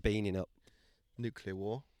answer, we're beaning up. Nuclear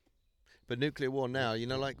war. But nuclear war now,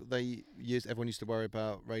 like everyone used to worry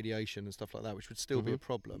about radiation and stuff like that, which would still be a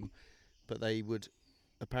problem. But they would,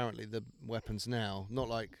 apparently the weapons now, not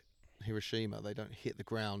like Hiroshima, they don't hit the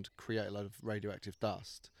ground, create a lot of radioactive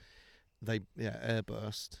dust. They,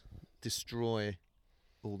 airburst, destroy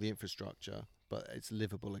all the infrastructure, but it's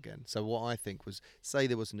livable again. So what I think was, say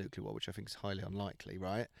there was a nuclear war, which I think is highly unlikely,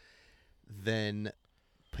 right? Then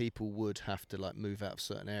people would have to like move out of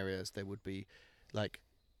certain areas. There would be like,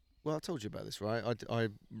 well, I told you about this, right? I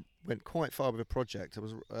went quite far with a project. I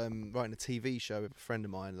was writing a TV show with a friend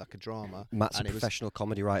of mine, like a drama. Matt's a professional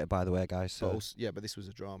comedy writer, by the way, guys. So. But also, but this was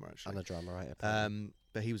a drama, actually. And a drama writer.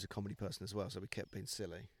 But he was a comedy person as well, so we kept being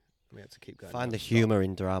silly. We had to keep going. Find the humour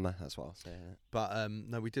in drama, that's what I'll say. But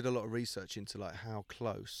no, we did a lot of research into like how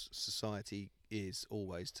close society is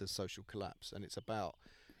always to social collapse, and it's about.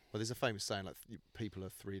 Well, there's a famous saying like people are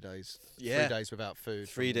 3 days, 3 days without food,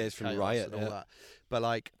 3 days from riot, and all that. But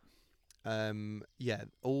like,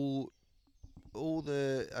 all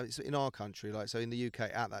the it's in our country, like so in the UK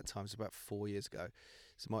at that time, it's about 4 years ago.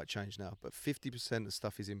 So it might change now, but 50% of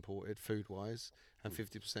stuff is imported food-wise, and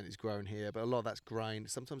 50% is grown here. But a lot of that's grain.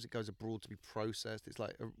 Sometimes it goes abroad to be processed. It's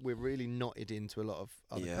like we're really knotted into a lot of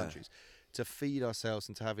other countries. To feed ourselves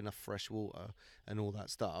and to have enough fresh water and all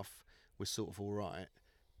that stuff, we're sort of all right.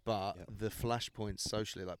 But the flashpoints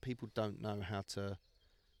socially, like people don't know how to.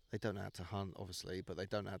 They don't know how to hunt, obviously, but they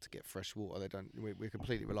don't know how to get fresh water. We're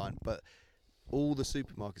completely reliant. But all the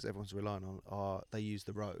supermarkets everyone's relying on they use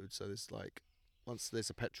the road. So there's like. Once there's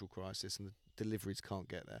a petrol crisis and the deliveries can't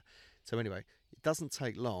get there. So anyway, it doesn't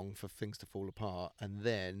take long for things to fall apart, and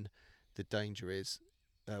then the danger is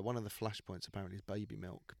one of the flashpoints apparently is baby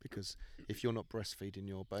milk, because if you're not breastfeeding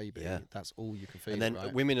your baby, that's all you can feed. And then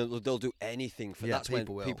right? women, they'll do anything for that's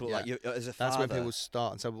people when will. people like you as a That's father. when people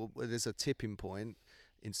start, and so there's a tipping point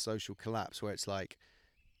in social collapse where it's like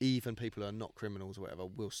even people who are not criminals or whatever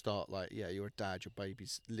will start like, you're a dad, your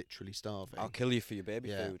baby's literally starving. I'll kill you for your baby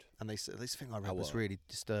food. And they said this thing I read was really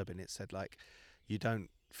disturbing. It said like, you don't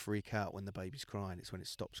freak out when the baby's crying; it's when it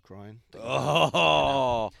stops crying.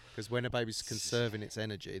 Oh, because when a baby's conserving its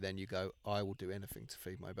energy, then you go, I will do anything to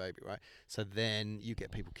feed my baby, right? So then you get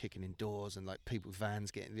people kicking in doors and like people vans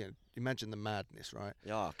getting. Imagine the madness, right?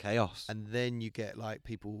 Yeah, chaos. And then you get like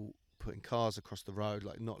people putting cars across the road,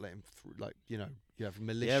 like not letting through, like you have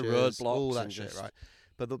militias, roadblocks, all that shit, right?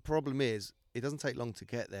 But the problem is, it doesn't take long to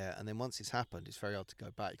get there, and then once it's happened, it's very hard to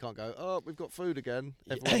go back. You can't go, oh, we've got food again.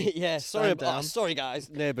 Sorry guys,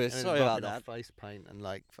 neighbours, sorry about that. Face paint and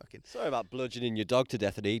like fucking. Sorry about bludgeoning your dog to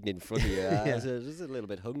death and eating in front of you. I was just a little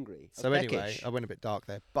bit hungry. So anyway, I went a bit dark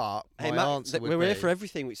there, but hey, my Matt, answer would be we're here for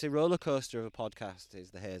everything. It's a roller coaster of a podcast.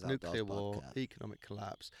 Is the Haze Outdoors nuclear war, podcast. economic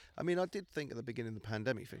collapse. I mean, I did think at the beginning of the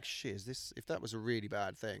pandemic, think, shit, if that was a really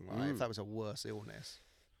bad thing, right? If that was a worse illness,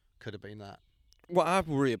 could have been that. What I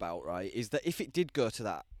worry about, right, is that if it did go to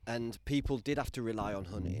that and people did have to rely on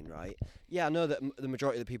hunting, right? Yeah, I know that the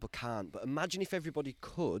majority of the people can't, but imagine if everybody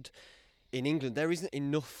could. In England, there isn't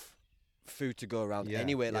enough food to go around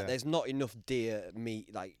anyway. Like, there's not enough deer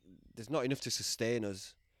meat. Like, there's not enough to sustain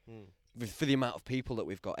us for the amount of people that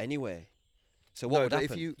we've got anyway. So what would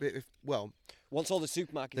happen? Once all the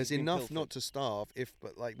supermarkets, there's enough not to starve.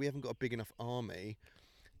 But we haven't got a big enough army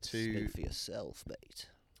to. Speak for yourself, mate.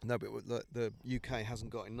 No, but the UK hasn't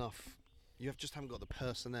got enough. You just haven't got the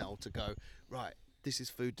personnel to go, right, this is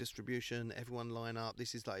food distribution, everyone line up.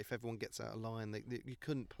 This is like, if everyone gets out of line, you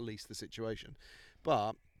couldn't police the situation.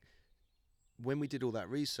 But when we did all that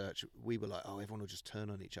research, we were like, oh, everyone will just turn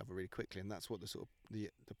on each other really quickly. And that's what the sort of the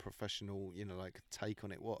professional, take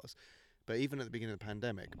on it was. But even at the beginning of the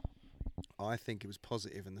pandemic, I think it was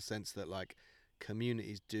positive in the sense that, like,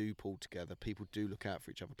 communities do pull together. People do look out for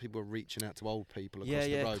each other. People are reaching out to old people across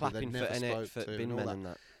the road that they never spoke to, and all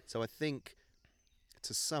that. So I think,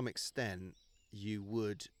 to some extent, you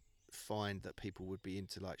would find that people would be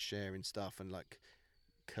into like sharing stuff and like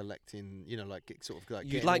collecting, sort of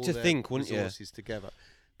like you'd like to think, wouldn't you? Resources together.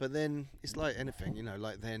 But then it's like anything,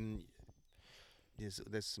 then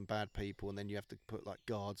there's some bad people, and then you have to put like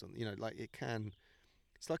guards on. It can.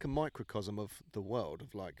 It's like a microcosm of the world,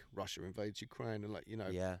 of like Russia invades Ukraine, and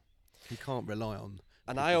you can't rely on.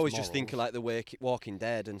 And I always just think of like the Walking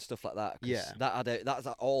Dead and stuff like that. Yeah, that's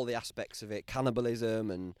all the aspects of it,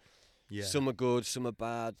 cannibalism and Yeah. Some are good, some are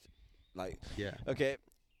bad. Like, Yeah. okay,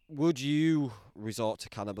 would you resort to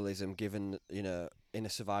cannibalism given, in a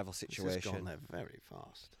survival This has situation? gone there very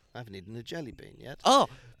fast. I haven't eaten a jelly bean yet. Oh,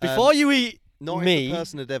 before you eat Not if me, the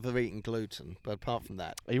person had ever eaten gluten, but apart from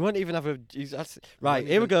that. you won't even have a. Right,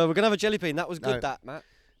 here we go. We're gonna have a jelly bean. That was good, No. that Matt.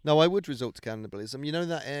 No, I would resort to cannibalism. You know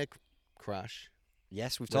that air crash?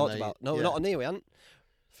 Yes, we've When talked they- about. No, yeah. not on here. We haven't.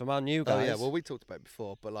 From our new guys. Oh, yeah, well, we talked about it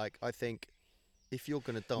before, but, like, I think if you're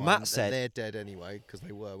going to die, Matt and said- they're dead anyway, because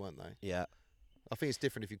they were, weren't they? Yeah. I think it's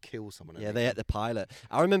different if you kill someone. and Yeah, eat they ate them. the pilot.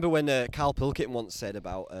 I remember when Carl Pilkington once said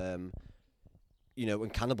about, when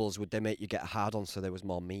cannibals would they make you get hard on so there was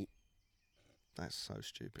more meat That's so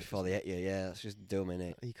stupid. before they ate you. Yeah, that's just dumb,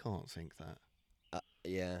 innit? He can't think that.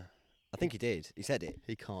 Yeah, I think he did. He said it.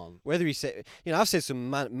 He can't. Whether he said, I've said some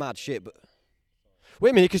mad shit, but wait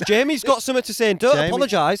a minute, because Jamie's got something to say, and don't Jamie-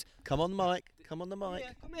 apologise. Come on the mic. Come on the mic.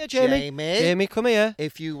 Yeah, come here, Jamie. Jamie, come here.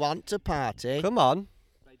 If you want to party. Come on.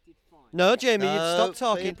 No, Jamie, you'd stop Be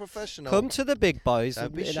talking. professional. Come to the big boys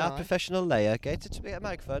Don't be in our shy. professional layer. Get a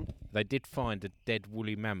microphone. They did find a dead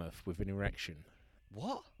woolly mammoth with an erection.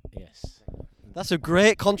 What? Yes. That's a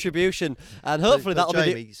great contribution, and hopefully But that'll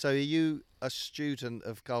be. Jamie, so are you a student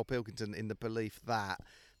of Carl Pilkington in the belief that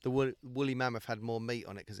the woolly mammoth had more meat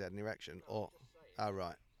on it because it had an erection? Or, oh,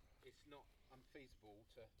 right. It's not unfeasible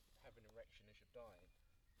to have an erection as you're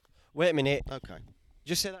dying. Wait a minute. Okay.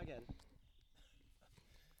 Just say that again.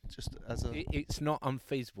 Just as a. It's not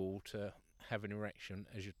unfeasible to have an erection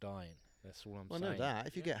as you're dying. That's all I'm Well, saying. no, that.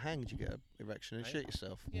 If you get hanged, you get an erection and Right. shit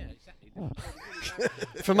yourself. Yeah, exactly.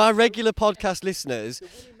 For my regular podcast listeners,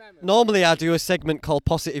 normally I do a segment called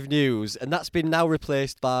Positive News, and that's been now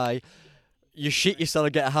replaced by you shit yourself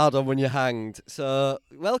and get hard on when you're hanged. So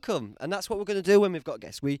welcome, and that's what we're going to do when we've got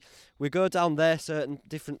guests. We go down their certain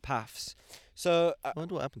different paths. So I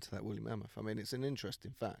wonder what happened to that woolly mammoth. I mean, it's an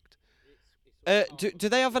interesting fact. do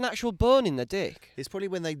they have an actual bone in their dick? It's probably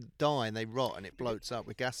when they die and they rot and it bloats up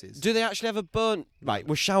with gases. Do they actually have a bone? Right,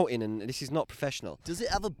 we're shouting, and this is not professional. Does it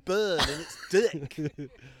have a burn in its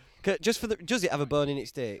dick? Does it have a bone in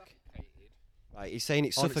its dick? Right, he's saying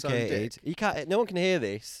it's On its own suffocated. dick? You can't. No one can hear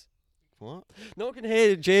this. What? No one can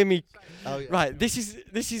hear Jamie. Oh, yeah. Right, this is.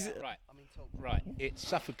 Right. Right. It's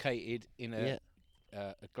suffocated in Yeah.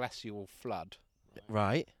 a glacial flood.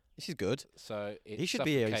 Right, this is good. So it He should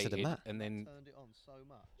be here instead of suffocated, Matt. and then Turned it on so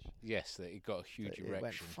much. yes, that it got a huge It went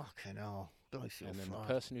erection. fucking hell. Both your And then the fried.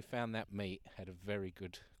 person who found that meat had a very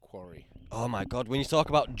good quarry. Oh my God! When you talk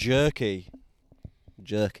about jerky,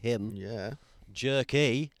 jerk him, Yeah.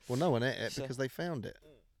 jerky. Well, no one ate it So- because they found it.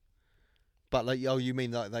 But like, oh, you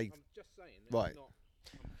mean like they? just saying. Right.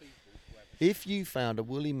 If you found a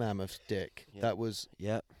woolly mammoth's dick Yeah. that was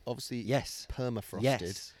Yeah. obviously Yes. permafrosted, Yes.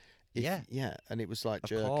 if- Yeah. yeah, and it was like Of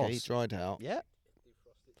jerky, course. dried out, Yeah.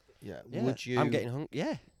 yeah, Yeah. would you? I'm getting hungry.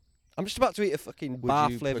 Yeah. I'm just about to eat a fucking would bar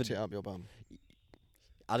you flavored. put it up your bum?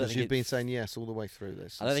 I don't Because think you've it'd been saying yes all the way through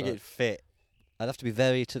this. I don't think it'd fit. I'd have to be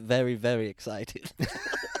very, very excited.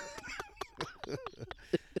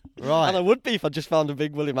 Right. And I would be if I just found a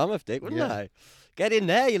big woolly mammoth dick, wouldn't Yeah. I? Get in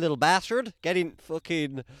there, you little bastard. Get in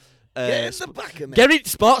fucking. Get in the back of me. Get in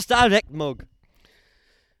Sports Direct mug.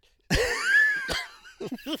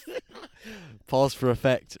 Pause for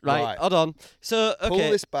effect. Right, Right. hold on. So, Pull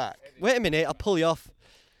okay. this back. Wait a minute, I'll pull you off.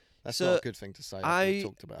 That's So, not a good thing to say. After I- we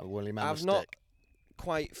talked about a woolly mammoth's I've not dick.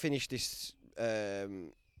 quite finished this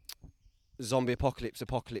zombie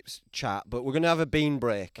apocalypse chat, but we're going to have a bean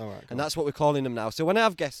break. All right. And that's what we're calling them now. So when I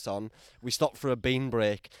have guests on, we stop for a bean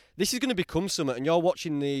break. This is going to become something, and you're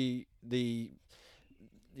watching the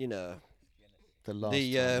you know, the last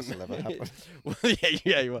the time this will ever happen. well,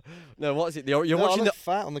 yeah. You are. No, what is it? You're No, watching I the look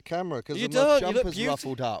fat on the camera because You my don't, you look jumper's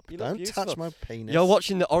beautiful. ruffled up. You look Don't beautiful. touch my penis. you're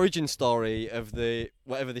watching the origin story of the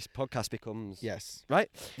whatever this podcast becomes. Yes. Right.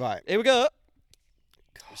 Right. Here we go.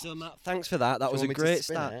 So Matt, thanks for that. That Do was you a want me to great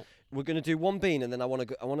spin start. it? We're going to do one bean, and then I want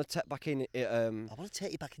to tap back in. I want to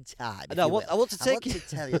take you back in time. No, I want to take you.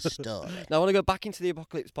 tell you a story. No, I want to go back into the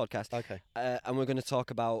apocalypse podcast, Okay. and we're going to talk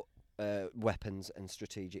about weapons and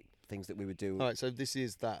strategic things that we would do. All right. So this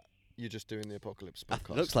is that you're just doing the apocalypse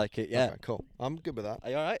podcast. Looks like it, yeah. Okay, cool. I'm good with that. Are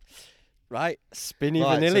you all right? Right, spinny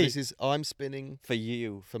Right. So vanilli this is I'm spinning for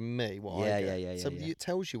you. for me. What Yeah, I get. yeah. So Yeah. it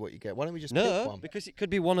tells you what you get. Why don't we just pick No, one? because it could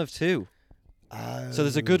be one of two. Oh. So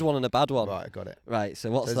there's a good one and a bad one. Right. I got it. Right. So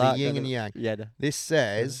what's There's that? a yin and yang. Yeah. No. This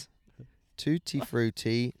says tutti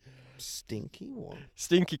frutti, stinky one,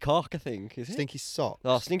 Stinky cock, I think. Is it? stinky sock.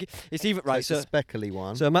 Oh, stinky. It's even right. So So, it's a speckly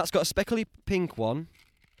one. so Matt's got a speckly pink one.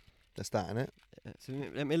 That's that in it. So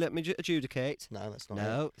let me adjudicate. No, that's not it.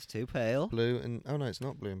 No, it's too pale. Blue and no, it's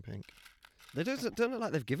not blue and pink. They don't look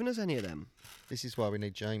like they've given us any of them. This is why we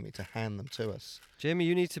need Jamie to hand them to us. Jamie,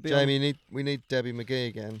 you need to be. Jamie, we need Debbie McGee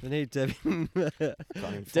again. We need Debbie.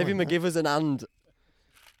 Debbie McGee us an and.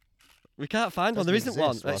 We can't find one. There isn't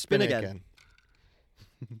one. Let's spin again.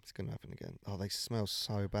 It's going to happen again. Oh, they smell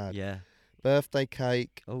so bad. Yeah. Birthday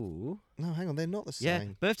cake. Oh. No, hang on. They're not the same.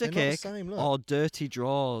 Yeah, birthday They're cake not the same, look. or dirty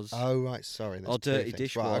drawers. Oh, right. Sorry. Or dirty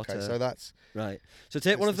dishwater. Right, okay, so that's... Right. So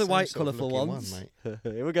take one of the white colourful ones. Mate.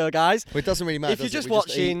 Here we go, guys. Well, it doesn't really matter, If you're does it? just We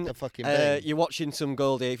watching, eat the fucking bean. you're watching some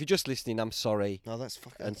Goldie. If you're just listening, I'm sorry. Oh, that's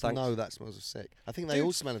fucking... And thanks. No, that smells of sick. I think they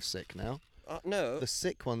all smell of sick now. No. The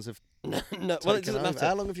sick ones have... No, well, it doesn't over. matter.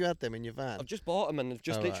 How long have you had them in your van? I've just bought them and I've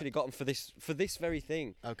just literally got them for this very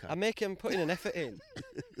thing. Okay. I'm putting an effort in.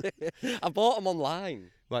 I bought them online.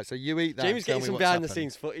 Right, so you eat that. Jamie's tell getting me some what's behind the happened.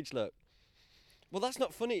 scenes footage. Look. Well, that's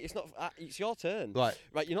not funny. It's not. It's your turn. Right.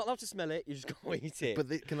 Right. You're not allowed to smell it. You just go eat it.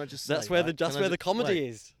 But can I just say... that's where the comedy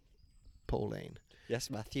is. Pauline. Yes,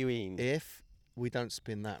 Matthewine. If we don't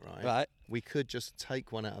spin that Right. we could just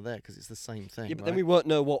take one out of there because it's the same thing. Yeah, but right? then we won't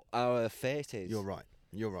know what our fate is. You're right.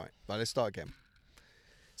 Right, let's start again.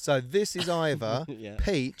 So this is either Yeah.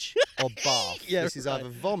 peach or bath. Yeah, this is right. either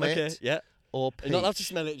vomit Okay. Yeah. or peach. You're not allowed to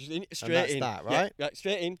smell it. Just straight that's in. that, Yeah, right? right.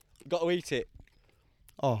 Straight in. Got to eat it.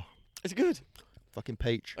 Oh, It's good. fucking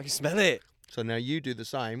peach. I can smell it. So now you do the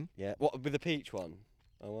same. Yeah. What with the peach one?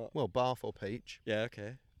 Oh, what? Well, bath or peach. Yeah.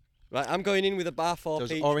 Okay. Right. I'm going in with a bath or So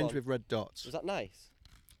it's peach orange one. with red dots. Was that nice?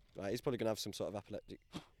 Right. He's probably gonna have some sort of epileptic.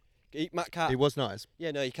 Eat Matt can't. It was nice,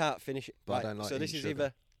 Yeah. No, you can't finish it. but Right, I don't like so this eating is sugar.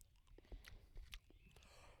 either.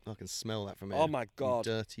 I can smell that from here. Oh my God.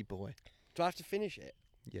 You dirty boy. Do I have to finish it?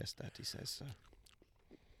 Yes, Daddy says so.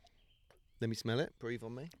 Let me smell it. Breathe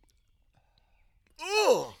on me.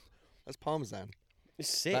 Oh, that's parmesan. It's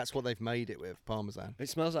sick. That's what they've made it with, parmesan. It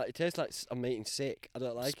smells like. It tastes like I'm eating sick. I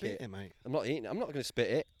don't like Spit it. it, mate. I'm not eating it. I'm not going to spit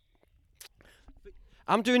it.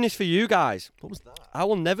 I'm doing this for you guys. What was that? I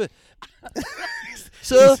will never.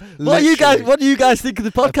 So, what do you guys think of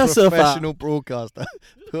the podcast so far? Professional broadcaster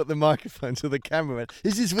put the microphone to the cameraman.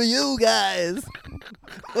 This is for you guys.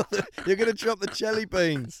 You're gonna drop the jelly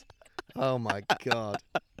beans. Oh my God.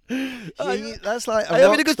 That's like a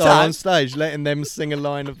rock good star time? on stage letting them sing a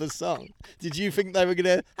line of the song. Did you think they were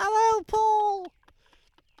gonna? Hello, Paul.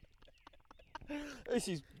 This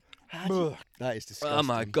is. That is disgusting. Oh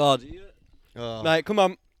my God. Oh. Mate, come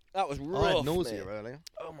on. That was rough. I had nausea mate. earlier.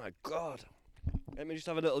 Oh my God. Let me just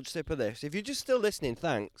have a little sip of this. If you're just still listening,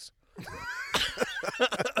 thanks.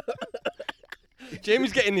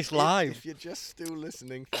 Jamie's getting this live. If you're just still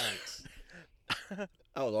listening, thanks. That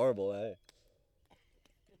was horrible, eh?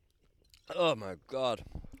 Oh my God.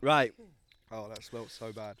 Right. Oh, that smelled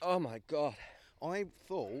so bad. Oh my God. I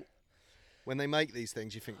thought when they make these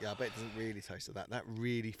things, you think, yeah, I bet it doesn't really taste of that. That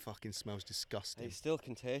really fucking smells disgusting. You still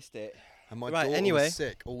can taste it. And my Right, daughter anyway. was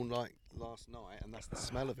sick all night last night, and that's the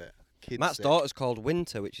smell of it. Kids Matt's sick. daughter's called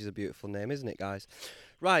Winter, which is a beautiful name, isn't it, guys?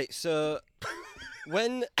 Right, so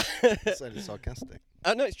when... Sounded sarcastic.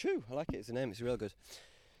 No, it's true. I like it as a name. It's real good.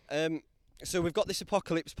 So we've got this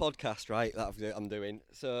apocalypse podcast, right, that I'm doing.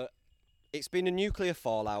 So it's been a nuclear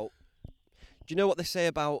fallout. Do you know what they say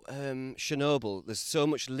about Chernobyl? There's so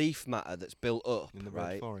much leaf matter that's built up, In the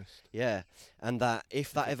right? Red Forest. Yeah, and that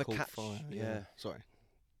if that It ever caught catch... fire. Yeah. Sorry.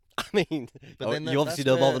 I mean, But oh, then you obviously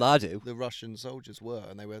that's know more where than I do. The Russian soldiers were,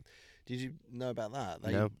 and they were... Did you know about that?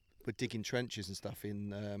 They No. were digging trenches and stuff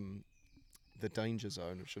in the danger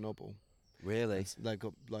zone of Chernobyl. Really? They've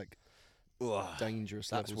got, like... Ugh. dangerous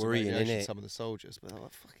That's levels worrying, of radiation, innit? some of the soldiers. But they're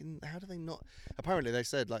like, fucking, how do they not? Apparently, they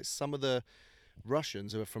said like some of the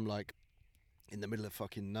Russians who are from like in the middle of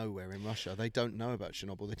fucking nowhere in Russia, they don't know about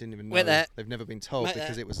Chernobyl. They didn't even know. Went there. They've never been told Went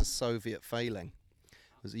because there. it was a Soviet failing.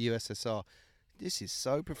 It was the USSR. This is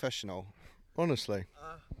so professional, honestly.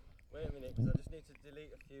 Wait a minute, because I just need to delete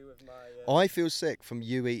a few of my... I feel sick from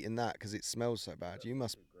you eating that because it smells so bad. You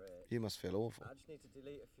must feel awful. I just need to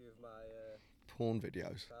delete a few of my Porn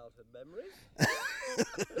videos. childhood memories.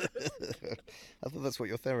 I thought that's what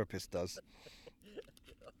your therapist does.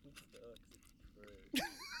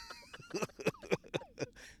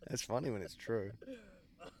 That's funny when it's true.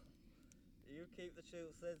 You keep the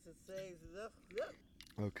truth sense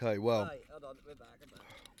Okay, well, Right, hold on, we're back.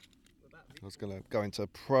 We're back. I was going to go into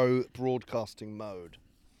pro broadcasting mode.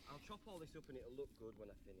 I'll chop all this up and it'll look good when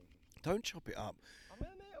I finish. Don't chop it up.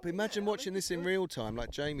 But imagine watching this in real time, like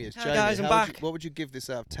Jamie is. Hi Jamie, guys, I'm how would back. what would you give this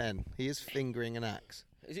out of 10? He is fingering an axe.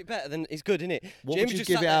 Is it better than... It's good, isn't it? What James would you just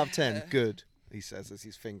give sat it out of there, 10? Good, he says as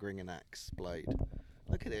he's fingering an axe blade.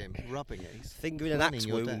 Look at him, rubbing it. He's Fingering an planning axe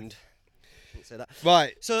your death. wound. Shouldn't say that.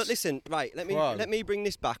 Right. So listen, right, let Pro. me bring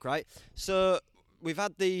this back, right? So we've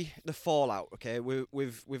had the fallout. Okay,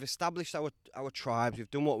 we've established our tribes.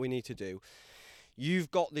 We've done what we need to do.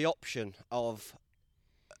 You've got the option of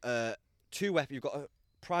 2 weapons. You've got a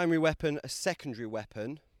primary weapon, a secondary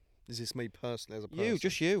weapon. Is this me personally as a person?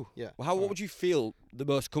 Just you. Yeah. Well, what would you feel the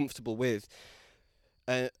most comfortable with?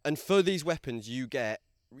 And for these weapons, you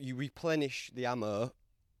replenish the ammo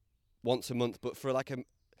once a month, but for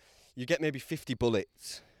you get maybe 50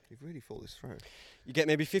 bullets. You've really thought this through. You get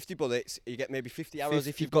maybe 50 bullets. You get maybe 50 arrows 50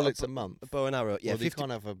 if you've bullets got a month. a bow and arrow. Yeah, Well, 50. you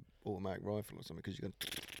can't have an automatic rifle or something because you're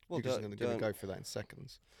going to go for that in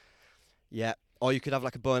seconds. Yeah, or you could have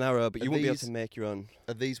like a bow and arrow, but you wouldn't be able to these- make your own.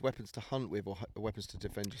 Are these weapons to hunt with or weapons to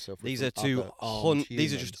defend yourself with? These from are to other armed hunt.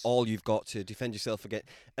 These are just humans? all you've got to defend yourself against.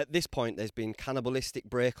 At this point, there's been cannibalistic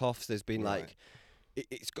break-offs. There's been Right.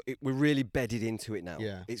 we're really bedded into it now.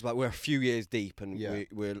 Yeah. It's like we're a few years deep, and Yeah.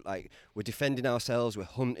 we're defending ourselves. We're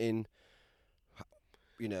hunting.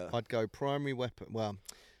 I'd go primary weapon. Well,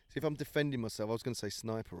 see, if I'm defending myself, I was going to say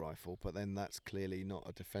sniper rifle, but then that's clearly not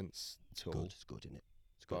a defence tool. It's good, isn't it?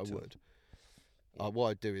 It's But I tool. would. Yeah. What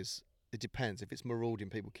I'd do is, it depends. If it's marauding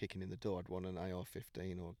people kicking in the door, I'd want an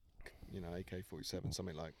AR-15 or, AK-47,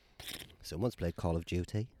 something like. Someone's played Call of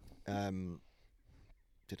Duty.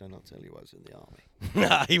 Did I not tell you I was in the army?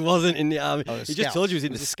 Nah, he wasn't in the army. Oh, the He just told you he was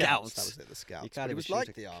in It the the scouts. That was it, the scouts. You But can't it even was shoot like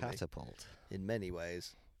a the army catapult. in many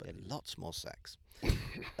ways, but Yeah. lots more sex.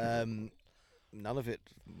 None of it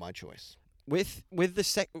my choice. With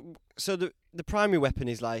the so the primary weapon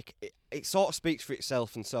is like it sort of speaks for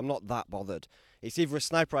itself, and so I'm not that bothered. It's either a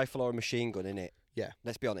sniper rifle or a machine gun, innit? Yeah.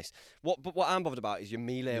 Let's be honest. What I'm bothered about is your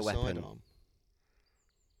melee Your weapon. sidearm.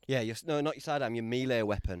 Yeah, no, not your sidearm. Your melee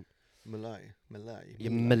weapon. Melee.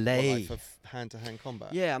 Your What, melee. like for hand-to-hand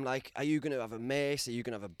combat. Yeah, I'm like, are you gonna have a mace? Are you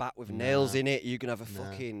gonna have a bat with nails Nah. in it? Are you gonna have a Nah.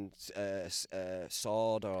 fucking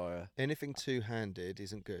sword or a Anything two-handed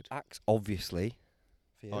isn't good. axe? Obviously.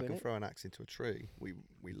 For you, I can innit? throw an axe into a tree. We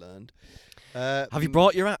learned. Have you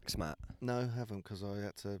brought your axe, Matt? No, I haven't, because I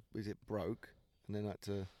had to. It broke, and then I had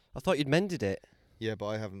to. I thought you'd mended it. Yeah, but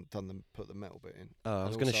I haven't put the metal bit in. Oh, I And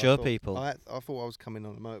was going to also show thought- people. I thought I was coming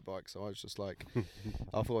on a motorbike, so I was just like,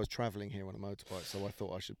 I thought I was travelling here on a motorbike, so I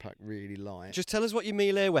thought I should pack really light. Just tell us what your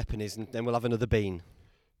melee weapon is, and then we'll have another bean.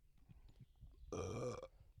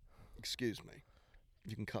 Excuse me.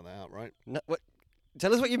 You can cut that out, right? No,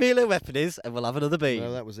 tell us what your melee weapon is, and we'll have another bean.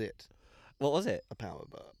 No, that was it. What was it? A power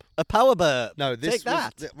burp. A power burp. No, this Take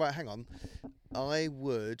that. was right. Hang on. I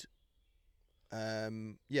would,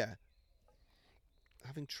 yeah.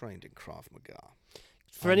 Having trained in Krav Maga,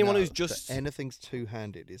 For I anyone know who's that just anything's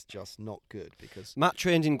two-handed is just not good because Matt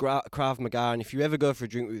trained in Krav Maga, and if you ever go for a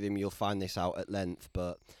drink with him, you'll find this out at length.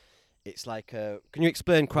 But it's like, can you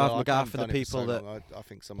explain Krav well, I Maga haven't for the done it people so that? long, I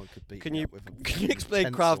think someone could beat Can me you up with a can you explain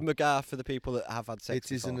pencil. Krav Maga for the people that have had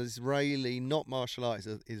sex? It is an before? Israeli, not martial arts.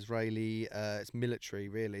 It's Israeli. It's military,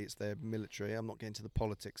 really. It's their military. I'm not getting into the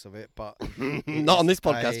politics of it, but Not on this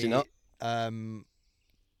podcast, you're not.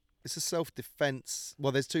 It's a self-defense.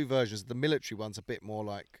 Well, there's two versions. The military one's a bit more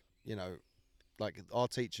like, like our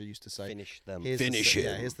teacher used to say. Finish them. Here's Finish the, him.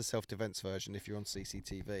 Yeah, here's the self-defense version. If you're on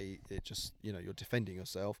CCTV, it just, you're defending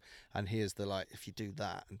yourself. And here's the, like, if you do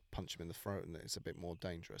that and punch him in the throat, and it's a bit more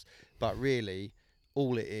dangerous. But really,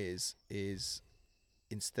 all it is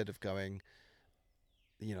instead of going,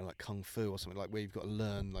 like kung fu or something, like where you've got to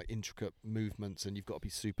learn like intricate movements and you've got to be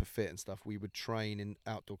super fit and stuff, we would train in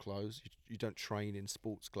outdoor clothes. You don't train in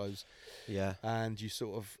sports clothes. Yeah. And you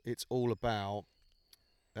sort of, it's all about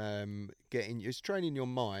it's training your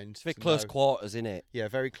mind. It's very to close know- quarters, isn't it? Yeah,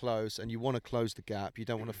 very close, and you want to close the gap. You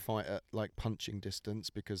don't want to fight at like punching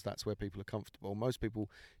distance because that's where people are comfortable. Most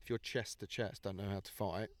people, if you're chest to chest, don't know how to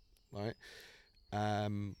fight, right?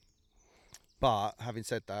 But having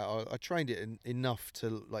said that, I trained it enough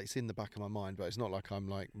to, like, it's in the back of my mind, but it's not like I'm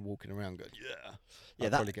like walking around going, yeah. Yeah,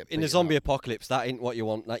 I'd probably get in the beaten zombie up. apocalypse, that ain't what you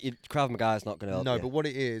want. Like, Krav Maga is not going to help No, you. but what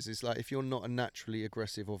it is like if you're not a naturally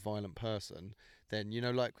aggressive or violent person, then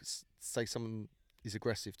like say someone is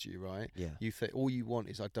aggressive to you, right? Yeah. You think all you want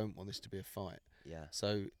is, I don't want this to be a fight. Yeah.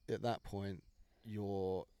 So at that point,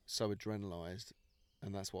 you're so adrenalized,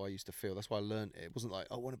 and that's what I used to feel. That's why I learned it. It wasn't like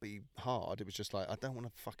I want to be hard. It was just like I don't want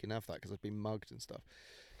to fucking have that because I've been mugged and stuff.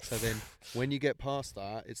 So then when you get past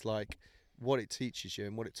that, it's like what it teaches you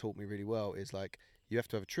and what it taught me really well is like you have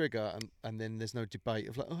to have a trigger, and then there's no debate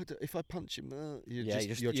of like, if I punch him, you're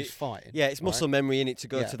just fighting. Yeah, it's muscle right? memory in it to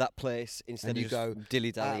go Yeah. to that place instead And of you just go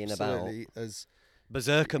dilly-dallying about. Absolutely, as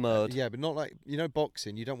Berserker mode. Yeah, but not like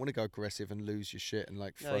boxing. You don't want to go aggressive and lose your shit and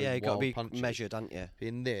like throw No, yeah, you got to wild be punches. measured, haven't you?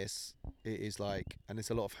 In this, it is like, and it's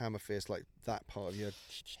a lot of hammer fist, like that part of your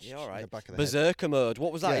Yeah, all right. the back of the head. Berserker mode.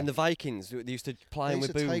 What was that Yeah. in the Vikings? They used to ply They him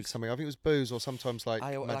used with to take booze. something. I think it was booze or sometimes like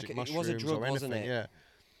It magic was a mushrooms drug, or anything. wasn't it? Yeah,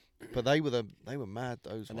 but they were mad.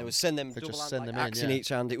 Those And they would ones. send them They double just hand, send like, them in, axe in yeah. each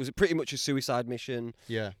hand. It was pretty much a suicide mission.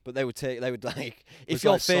 Yeah, But they would like if it's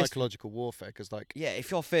you're like faced psychological warfare because like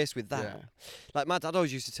if you're faced with that, yeah, like my dad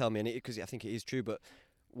always used to tell me, and because I think it is true, but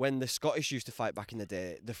when the Scottish used to fight back in the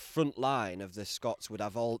day, the front line of the Scots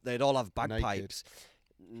they'd all have bagpipes,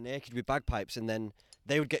 naked with bagpipes, and then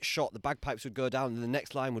they would get shot. The bagpipes would go down, and the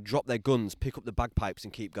next line would drop their guns, pick up the bagpipes,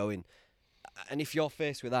 and keep going. And if you're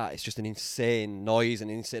faced with that, it's just an insane noise and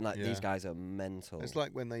insane. Like Yeah. these guys are mental. it's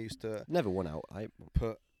like when they used to Never won out.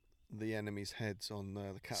 put the enemy's heads on the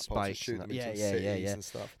catapults and Spikes shoot and them that. into Yeah, cities yeah. and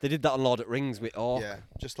stuff. They did that on Lord of the Rings with Yeah,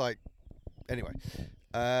 just like anyway.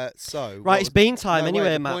 So Right, it's bean time no, wait,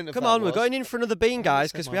 anyway, the Matt. point of Come that on, we're was- going in for another bean, guys,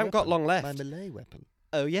 said because my we haven't got weapon, long left. My melee weapon.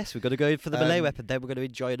 Oh yes, we've got to go in for the melee Um, weapon. Then we're going to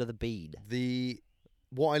enjoy another bean.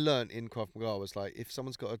 What I learnt in Krav Maga was like if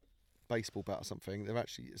someone's got a baseball bat or something,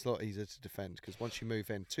 it's a lot easier to defend because once you move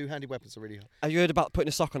in, two-handed weapons are really hard, Have you heard about putting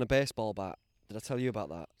a sock on a baseball bat? Did I tell you about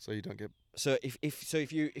that? so you don't get. So if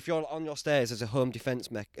you're on your stairs as a home defense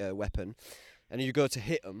weapon, and you go to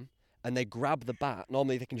hit them, and they grab the bat,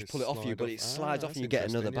 normally they can just It pull it off you, slide but off. it slides off That's and you get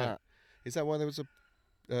another interesting, yeah. bat. Is that why there was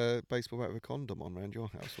a baseball bat with a condom on around your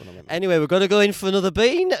house when I went? Anyway, we're going to go in for another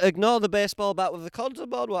bean. Ignore the baseball bat with the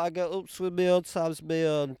condom on. What I get ups with me own times me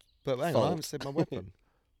own. But hang on, I haven't said my weapon.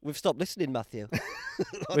 We've stopped listening, Matthew. I We've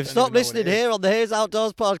don't stopped even know what listening it is. here on the Haze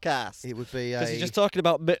Outdoors podcast. It would be Because a. he's just talking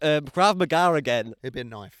about Krav Maga again. It'd be a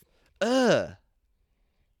knife.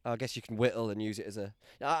 I guess you can whittle and use it as a.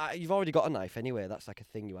 You've already got a knife anyway. That's like a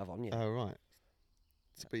thing you have on you. Oh right.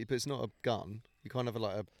 But it's not a gun. You can't have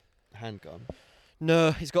like a handgun.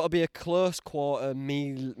 No, it's got to be a close quarter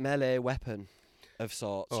melee weapon of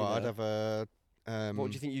sorts. Oh, you I'd know. have a. What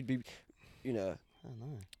do you think you'd be? You know, I don't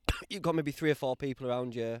know. you've got maybe 3 or 4 people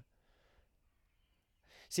around you.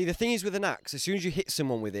 See, the thing is with an axe, as soon as you hit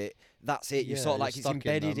someone with it, that's it. You're sort of like it's stuck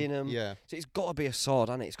embedded in them. Yeah. So it's got to be a sword,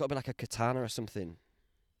 hasn't it? It's got to be like a katana or something.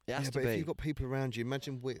 It has Yeah, to but be. if you've got people around you,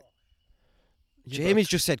 imagine with. Jamie's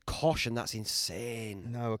just said kosh, and that's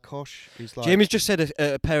insane. No, a kosh is like. Jamie's just said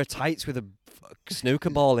a pair of tights with a snooker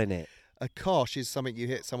ball in it. A kosh is something you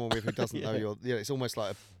hit someone with who doesn't know Yeah. you're. Yeah, it's almost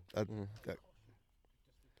like a.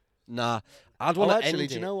 Nah, I'd Well, want to actually, end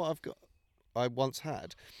do you it. know what I've got? I once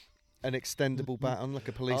had an extendable baton, like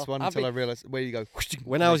a police Oh, one, I've until been- I realised where you go.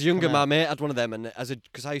 When and I they was younger, come my out. mate had one of them, and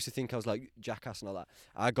because I used to think I was like jackass and all that,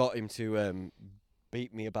 I got him to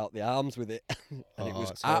beat me about the arms with it, and it Oh,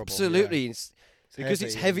 was it's horrible, absolutely It's because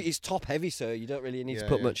it's heavy heavy. and- It's top heavy, so you don't really need to Yeah,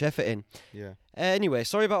 put yeah. much effort in. Yeah. Anyway,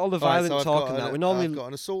 sorry about all the All right, violent so I've talk got and that. an- We normally I've got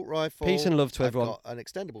an assault rifle. peace and love to I've everyone. got an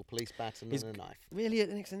extendable police baton Is- and a knife. Really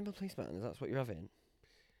an extendable police baton? Is that what you're having?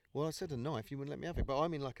 Well, I said a knife. You wouldn't let me have it, but I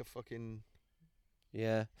mean like a fucking.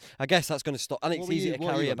 Yeah, I guess that's going to stop. And it's What were easy you- to what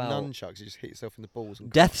were carry you got, about. Nunchucks. You just hit yourself in the balls and.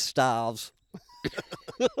 Death Stars.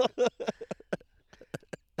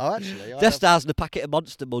 Oh, actually, Death Stars and a packet of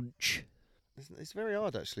Monster Munch. it's very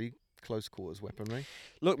hard actually. Close quarters weaponry.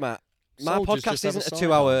 Look, Matt, my Soldiers podcast just have a isn't a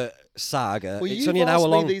sidearm. 2-hour saga. Well, it's you've only an asked hour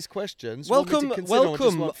me long. these questions. You want me to Welcome, consider them or just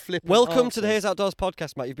welcome, want flippant welcome to the answers? Haze Outdoors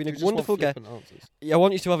podcast, Mate. You've been You a just want wonderful guest. flippant answers. Yeah, I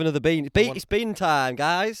want you to have another bean. want- It's bean time,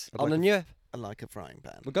 guys. I'd On like the a new. I like a frying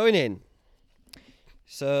pan. We're going in.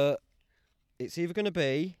 So, it's either going to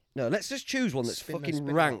be. No, let's just choose one that's Spin that, fucking spin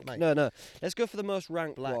it up, rank. mate. No, let's go for the most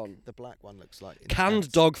ranked Black. one. The black one looks like Canned intense.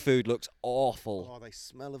 dog food looks awful. Oh, they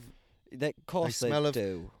smell of. Of course they smell of-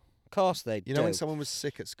 do. Of course they do. You know when someone was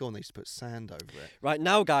sick at school and they used to put sand over it. Right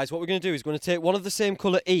now, guys, what we're going to do is we're going to take one of the same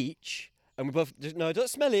colour each, and we both no, don't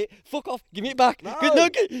smell it. Fuck off. Give me it back. No. no,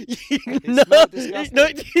 no, smelled disgusting. no,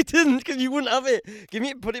 it didn't, because you wouldn't have it. Give me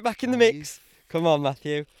it. Put it back in the Oh, mix. Come on,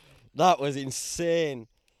 Matthew. That was insane.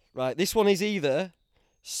 Right, this one is either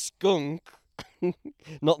skunk,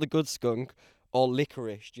 not the good skunk, or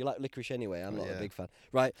licorice. Do you like licorice anyway? I'm not a Yeah. big fan.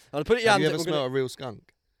 Right, I'm gonna put it in your Have you hands. ever and we're smelled a real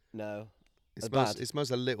skunk? No. It As smells, bad? it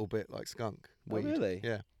smells a little bit like skunk. Oh, Weed. really?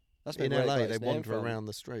 Yeah. That's In where it LA, got they its name wander from. around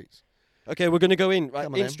the streets. Okay, we're gonna go in. Right,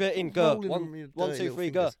 Come on in then. straight in. Go. Rolling One, them with your 1, dirty 2, little 3,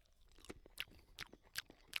 go. fingers.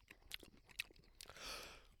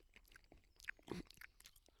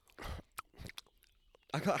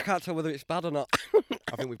 I can't tell whether it's bad or not.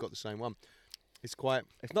 I think we've got the same one. It's quite.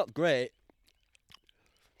 It's not great.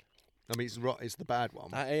 I mean, it's the bad one.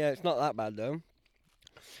 Yeah, it's not that bad though.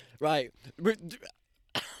 Right.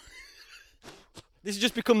 This has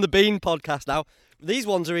just become the Bean podcast now. These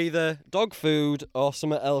ones are either dog food or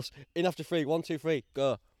something else. In after 3. 1, 2, 3.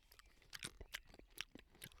 Go.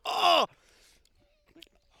 Oh!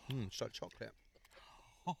 It's like chocolate.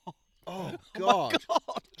 Oh, God.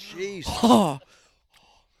 Jeez. Oh!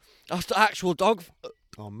 That's the actual dog.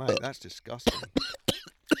 Oh, mate, that's disgusting.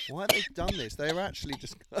 Why have they done this? They're actually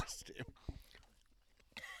disgusting.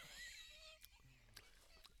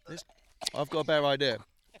 I've got a better idea.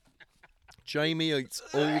 Jamie eats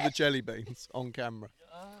all the jelly beans on camera.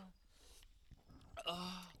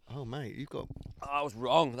 Oh, mate, you've got... Oh, I was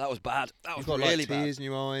wrong. That was bad. That was You've got really like bad. tears in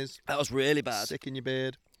your eyes. That was really bad. Sick in your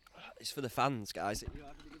beard. It's for the fans, guys.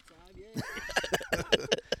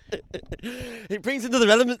 It brings another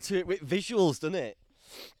element to it with visuals, doesn't it?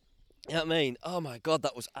 You know what I mean? Oh my God,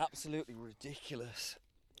 that was absolutely ridiculous.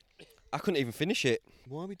 I couldn't even finish it.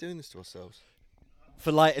 Why are we doing this to ourselves?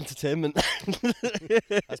 For light entertainment.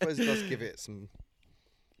 I suppose it does give it some...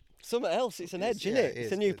 Something else. It's an edge, Yeah, isn't it? it It's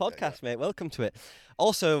is. a new podcast, mate. Welcome to it.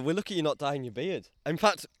 Also, we're lucky you're not dyeing your beard. In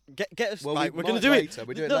fact, get us... Well, right, we're going to do do later. it.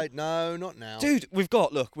 We do it No, later. No, not now. Dude, we're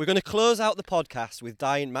going to close out the podcast with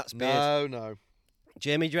dyeing Matt's beard. No.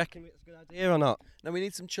 Jamie, do you reckon it's a good idea or not? No, we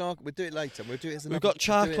need some charcoal. We'll do it later. We'll do it as We've got We'll do it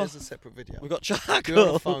charcoal. as a separate video. We've got Do it charcoal.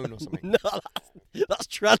 on a phone or something. No, that's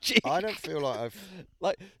tragic. I don't feel like I've...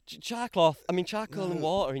 Like charcoal and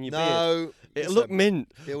water in your beard. No. It'll look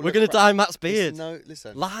mint. It'll We're look going to crap. dye Matt's beard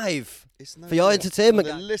Listen. live It's no for your good. entertainment.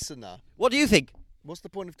 For the guys. listener. What do you think? What's the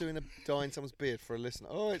point of dyeing someone's beard for a listener?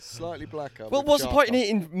 Oh, it's slightly blacker. Well, with what's the point in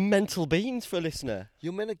charcoal. eating mental beans for a listener?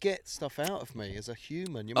 You're meant to get stuff out of me as a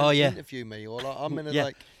human. You're Oh, meant to yeah. interview me, or like I'm meant to Yeah.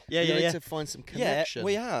 like. Yeah, you yeah, need yeah. to find some Yeah, connection.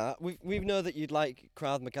 we are. We know that you'd like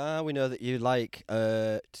Krav Maga. We know that you like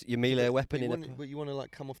your melee weapon in But you want to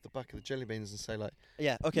like come off the back of the jelly beans and say like,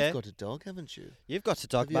 Yeah, okay. you've got a dog, haven't you? You've got a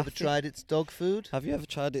dog, Have you ever Matthew. tried its dog food? Have you ever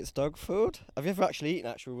tried its dog food? Have you ever actually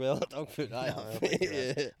eaten actual real dog food? I No, have. I think you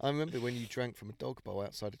have. I remember when you drank from a dog bowl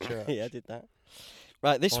outside a church. Yeah, I did that.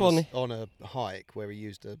 Right, this on one. on a hike where he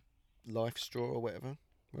used a life straw or whatever,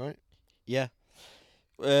 right? Yeah.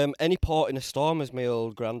 Any port in a storm, as my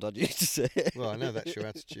old granddad used to say. Well, I know that's your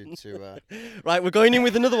attitude to. Right, we're going in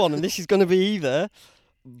with another one, and this is going to be either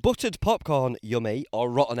buttered popcorn, yummy,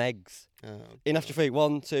 or rotten eggs. In after 3.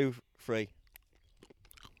 1, 2, 3.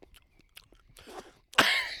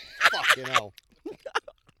 Fucking hell.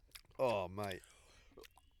 Oh, mate.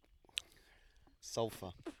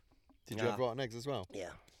 Sulphur. Did you Nah. have rotten eggs as well? Yeah.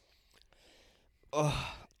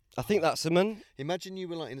 Oh, I think that's them, man. Imagine you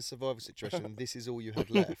were like in a survival situation and this is all you had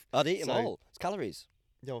left. I'd eat them So- all. It's calories.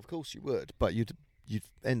 Yeah, of course you would, but you'd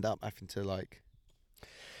end up having to like.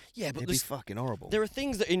 Yeah, but It'd be fucking horrible. there are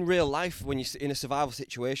things that in real life, when you're in a survival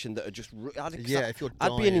situation, that are just. Yeah, if you're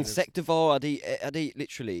I'd be an dying, there's- insectivore. I'd eat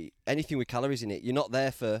literally anything with calories in it. You're not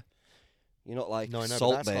there for. You're not like No, I know, but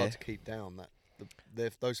Salt that's Bay. hard to keep down.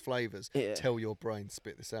 Those flavours Yeah. tell your brain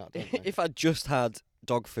spit this out, don't they? If I just had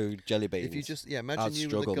dog food, jelly beans. If you just imagine I'd you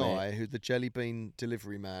struggle, were the mate. guy who's the jelly bean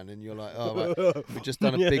delivery man, and you're like, oh, right, we've just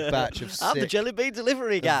done a big batch of I'm the sick jelly bean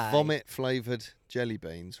delivery guy. vomit flavoured jelly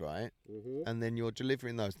beans, right? Mhm. And then you're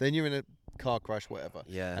delivering those. Then you're in a car crash, whatever,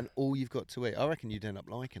 Yeah. and all you've got to eat. I reckon you'd end up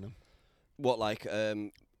liking them. What like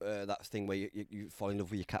that thing where you fall in love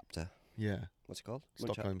with your captor? Yeah. What's it called?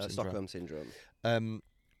 Stockholm syndrome. Stockholm syndrome.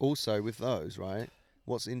 Also, with those, right?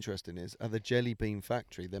 What's interesting is at the jelly bean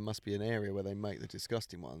factory, there must be an area where they make the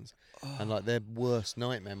disgusting ones, and like their worst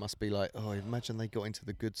nightmare must be like, oh, imagine they got into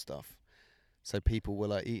the good stuff, so people were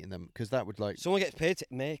like eating them because that would like, Someone gets paid to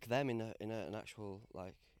make them in an actual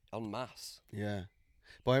like en masse. yeah.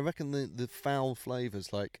 But I reckon the foul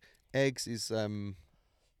flavors like eggs is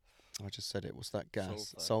I just said it. What's that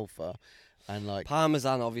gas? Sulfur, and like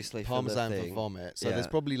Parmesan, obviously. parmesan for, the for thing. vomit. So Yeah. there's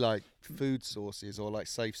probably like food sources or like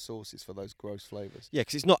safe sources for those gross flavors. Yeah,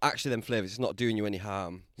 because it's not actually them flavours. It's not doing you any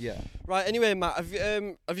harm. Yeah. Right. Anyway, Matt, have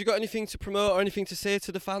you got anything to promote or anything to say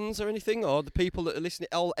to the fans or anything, or the people that are listening?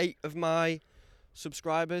 All 8 of my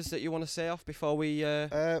subscribers that you want to say off before we?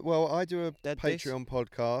 Well, I do a Dead this? Patreon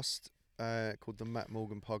podcast called the Matt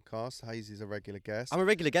Morgan Podcast. Haze is a regular guest. I'm a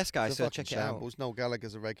regular guest guy, It's a so fucking check it out. shambles. Noel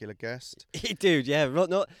Gallagher's a regular guest. Dude, yeah.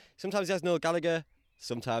 No, sometimes he has Noel Gallagher.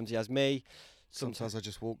 Sometimes he has me. Sometimes I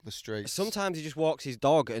just walk the streets. Sometimes he just walks his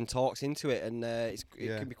dog and talks into it, and it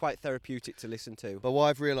Yeah. can be quite therapeutic to listen to. But what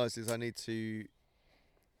I've realised is I need to.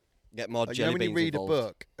 Get more You know jelly when you beans read involved. a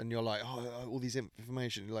book and you're like, oh, all these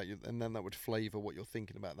information, and then that would flavour what you're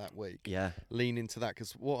thinking about that week. Yeah, Lean into that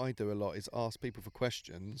because what I do a lot is ask people for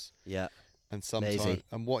questions, yeah. and sometimes Lazy.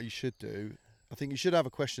 and what you should do, I think you should have a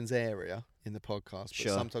questions area, in the podcast, but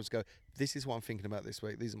Sure. sometimes go, this is what I'm thinking about this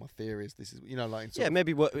week. These are my theories. This is, like. Yeah,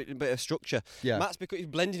 maybe a bit of structure. Yeah. Matt's because he's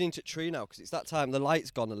blending into the tree now because it's that time. The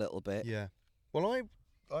light's gone a little bit. Yeah. Well,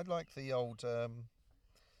 I like the old.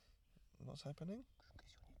 What's happening?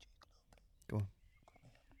 Go on.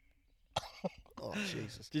 Oh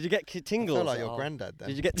Jesus! Did you get tingles? I feel like at your all? granddad then.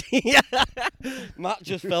 Did you get? Yeah. Matt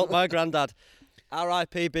just felt my granddad.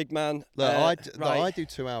 R.I.P. Big man. Look, Right. I do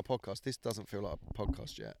 2-hour podcast. This doesn't feel like a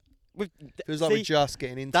podcast yet. Feels like see, we're just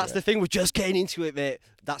getting into That's it. the thing. We're just getting into it, mate.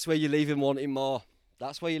 That's where you leave him wanting more.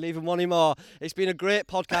 That's where you leave him wanting more. It's been a great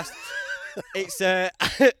podcast. It's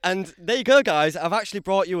and there you go, guys. I've actually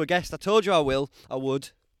brought you a guest. I told you I would.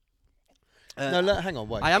 Hang on,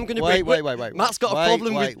 wait. I am going to wait. Matt's got a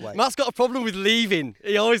problem with Matt's got a problem with leaving.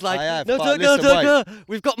 He always like, I have, no, but don't listen, go.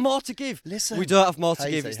 We've got more to give. Listen. We don't have more to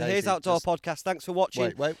Hazy, give. It's the Haze Hazy, Outdoor just- Podcast. Thanks for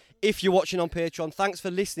watching. Wait. If you're watching on Patreon, thanks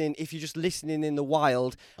for listening. If you're just listening in the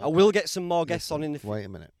wild, I will get some more guests on in the. Wait a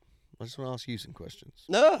minute. I just want to ask you some questions.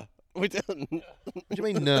 No, we don't. What do you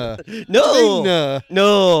mean, no? No, No.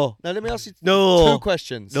 no, Now let me ask you no, 2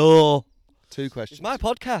 questions. no. 2 questions. It's my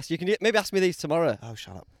podcast. You can maybe ask me these tomorrow. Oh,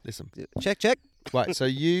 shut up. Listen. Check. Right, so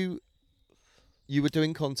you were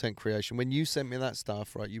doing content creation. When you sent me that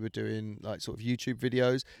stuff, right, you were doing like sort of YouTube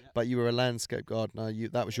videos, but you were a landscape gardener.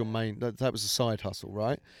 That was your main, that was a side hustle,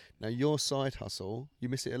 right? Now your side hustle, you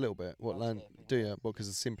miss it a little bit. What land do you? Well, because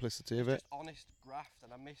of the simplicity of it? Just honest graft,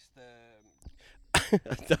 and I missed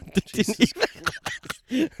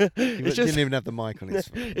He didn't even have the mic on his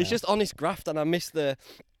It's just honest graft, and I miss the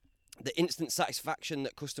instant satisfaction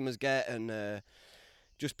that customers get, and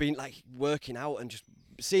just being like working out and just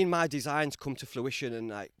seeing my designs come to fruition, and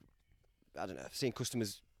like I don't know, seeing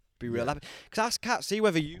customers be real happy. Because I can't see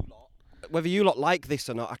whether you lot like this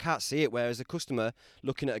or not. I can't see it. Whereas a customer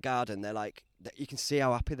looking at a garden, they're like, you can see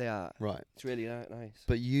how happy they are. Right. It's really nice.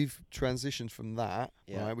 But you've transitioned from that,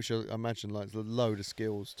 Yeah. right? Which I imagine like there's a load of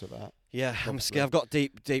skills to that. Yeah, Obviously. I've got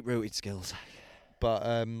deep rooted skills. But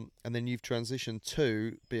and then you've transitioned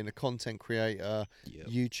to being a content creator,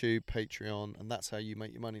 YouTube, Patreon, and that's how you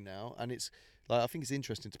make your money now. And it's like, I think it's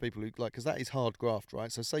interesting to people who like, because that is hard graft,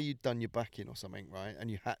 right? So say you'd done your backing or something, right,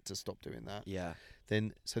 and you had to stop doing that. Yeah.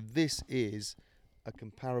 Then so this is a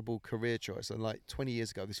comparable career choice, and like 20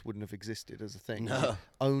 years ago, this wouldn't have existed as a thing. No. You'd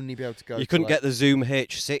only be able to go. You to couldn't like, get the Zoom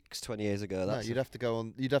H6 20 years ago. No, That's you'd have to go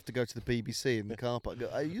on. You'd have to go to the BBC in the car park. And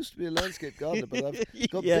go, I used to be a landscape gardener, but I've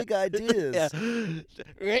got Yeah. big ideas.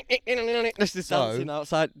 This is dancing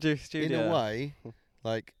outside the studio. In a way,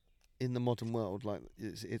 like in the modern world, like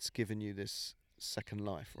it's given you this second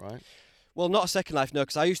life, right? Well, not a second life, no,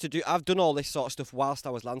 because I've done all this sort of stuff whilst I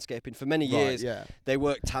was landscaping for many years. Right, yeah. They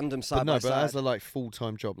worked tandem side by But side. as a like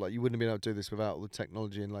full-time job, like you wouldn't have been able to do this without all the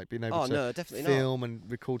technology and like being able Oh to no, definitely film and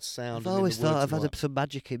record sound. I've and in always the thought woods I've and all had that. some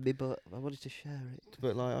magic in me, but I wanted to share it.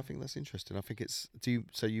 But like, I think that's interesting. I think it's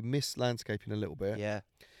so you miss landscaping a little bit, Yeah.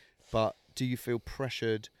 but do you feel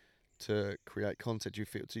pressured to create content? Do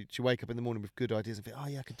you wake up in the morning with good ideas and think, oh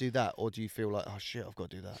yeah, I could do that, or do you feel like, oh shit, I've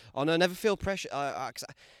got to do that? Oh no, I never feel pressure.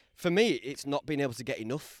 For me, it's not being able to get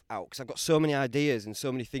enough out because I've got so many ideas and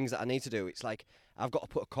so many things that I need to do. It's like I've got to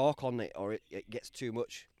put a cork on it, or it gets too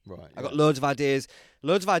much. Right. I've got loads of ideas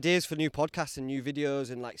for new podcasts and new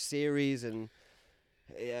videos and like series and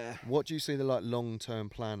yeah. What do you see the like long-term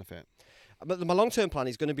plan of it? But my long-term plan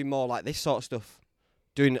is going to be more like this sort of stuff,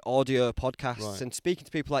 doing audio podcasts Right. and speaking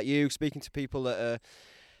to people like you, speaking to people that are,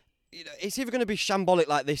 it's either going to be shambolic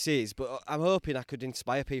like this is, but I'm hoping I could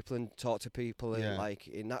inspire people and talk to people Yeah. like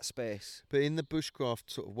in that space. But in the bushcraft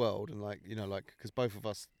sort of world, and like, like, because both of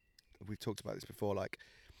us, we've talked about this before, like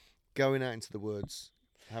going out into the woods,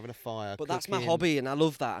 having a fire. But that's my cooking. hobby, and I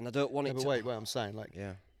love that, and I don't want No, it but to. wait, I'm saying, like,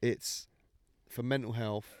 Yeah. it's for mental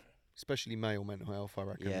health, especially male mental health, I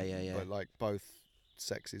reckon. Yeah. But like both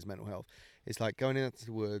sexes' mental health. It's like going out to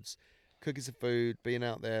the woods, cooking some food, being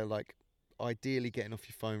out there, like ideally getting off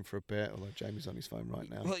your phone for a bit. Although Jamie's on his phone right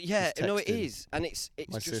now. Well, yeah, He's no, it texting is, and it's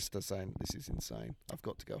My just sister saying this is insane. I've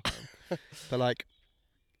got to go home. But like,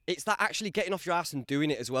 it's that actually getting off your ass and doing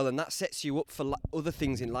it as well, and that sets you up for other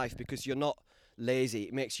things in life because you're not lazy.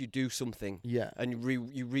 It makes you do something, yeah. and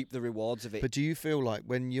you reap the rewards of it. But do you feel like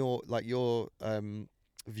when you're like your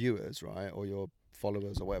viewers, right, or your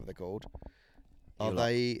followers or whatever they're called, are You lot.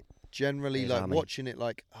 they generally Haze like Army. watching it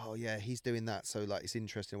like, oh yeah, he's doing that, so like it's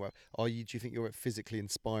interesting? Well, do you think you're physically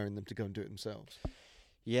inspiring them to go and do it themselves?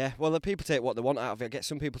 Yeah, well, the people take what they want out of it. I get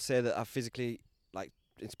some people say that I've physically like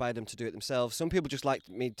inspired them to do it themselves. Some people just like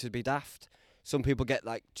me to be daft. Some people get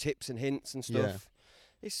like tips and hints and stuff.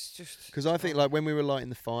 It's just Because I think, like, when we were lighting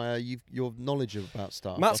the fire, your knowledge about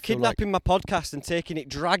stuff. Matt's I feel kidnapping my podcast and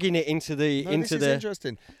dragging it into the No, into this is the.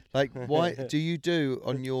 interesting. Like, why do you do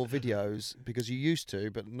on your videos? Because you used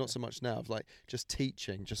to, but not so much now. Of like just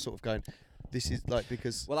teaching, just sort of going. This is like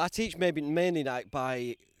because. Well, I teach mainly like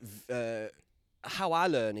by how I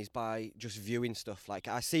learn is by just viewing stuff. Like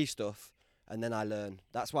I see stuff and then I learn.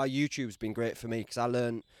 That's why YouTube's been great for me because I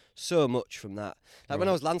learn so much from that. Like when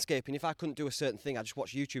I was landscaping, if I couldn't do a certain thing, I just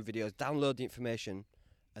watch YouTube videos, download the information,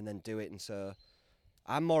 and then do it. And so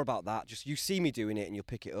I'm more about that. Just you see me doing it and you'll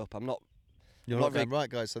pick it up. I'm not. You're not going, right,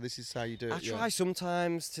 guys. So this is how you do it. I try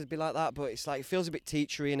sometimes to be like that, but it's like it feels a bit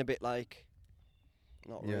teachery and a bit like.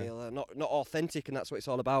 Not real, not authentic, and that's what it's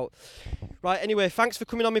all about. Right, anyway, thanks for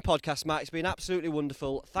coming on my podcast, Matt. It's been absolutely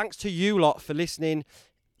wonderful. Thanks to you lot for listening.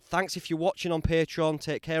 Thanks if you're watching on Patreon.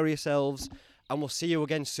 Take care of yourselves, and we'll see you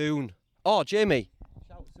again soon. Oh, Jamie.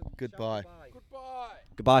 Goodbye. Goodbye.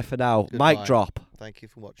 Goodbye for now. Goodbye. Mic drop. Thank you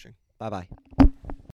for watching. Bye-bye.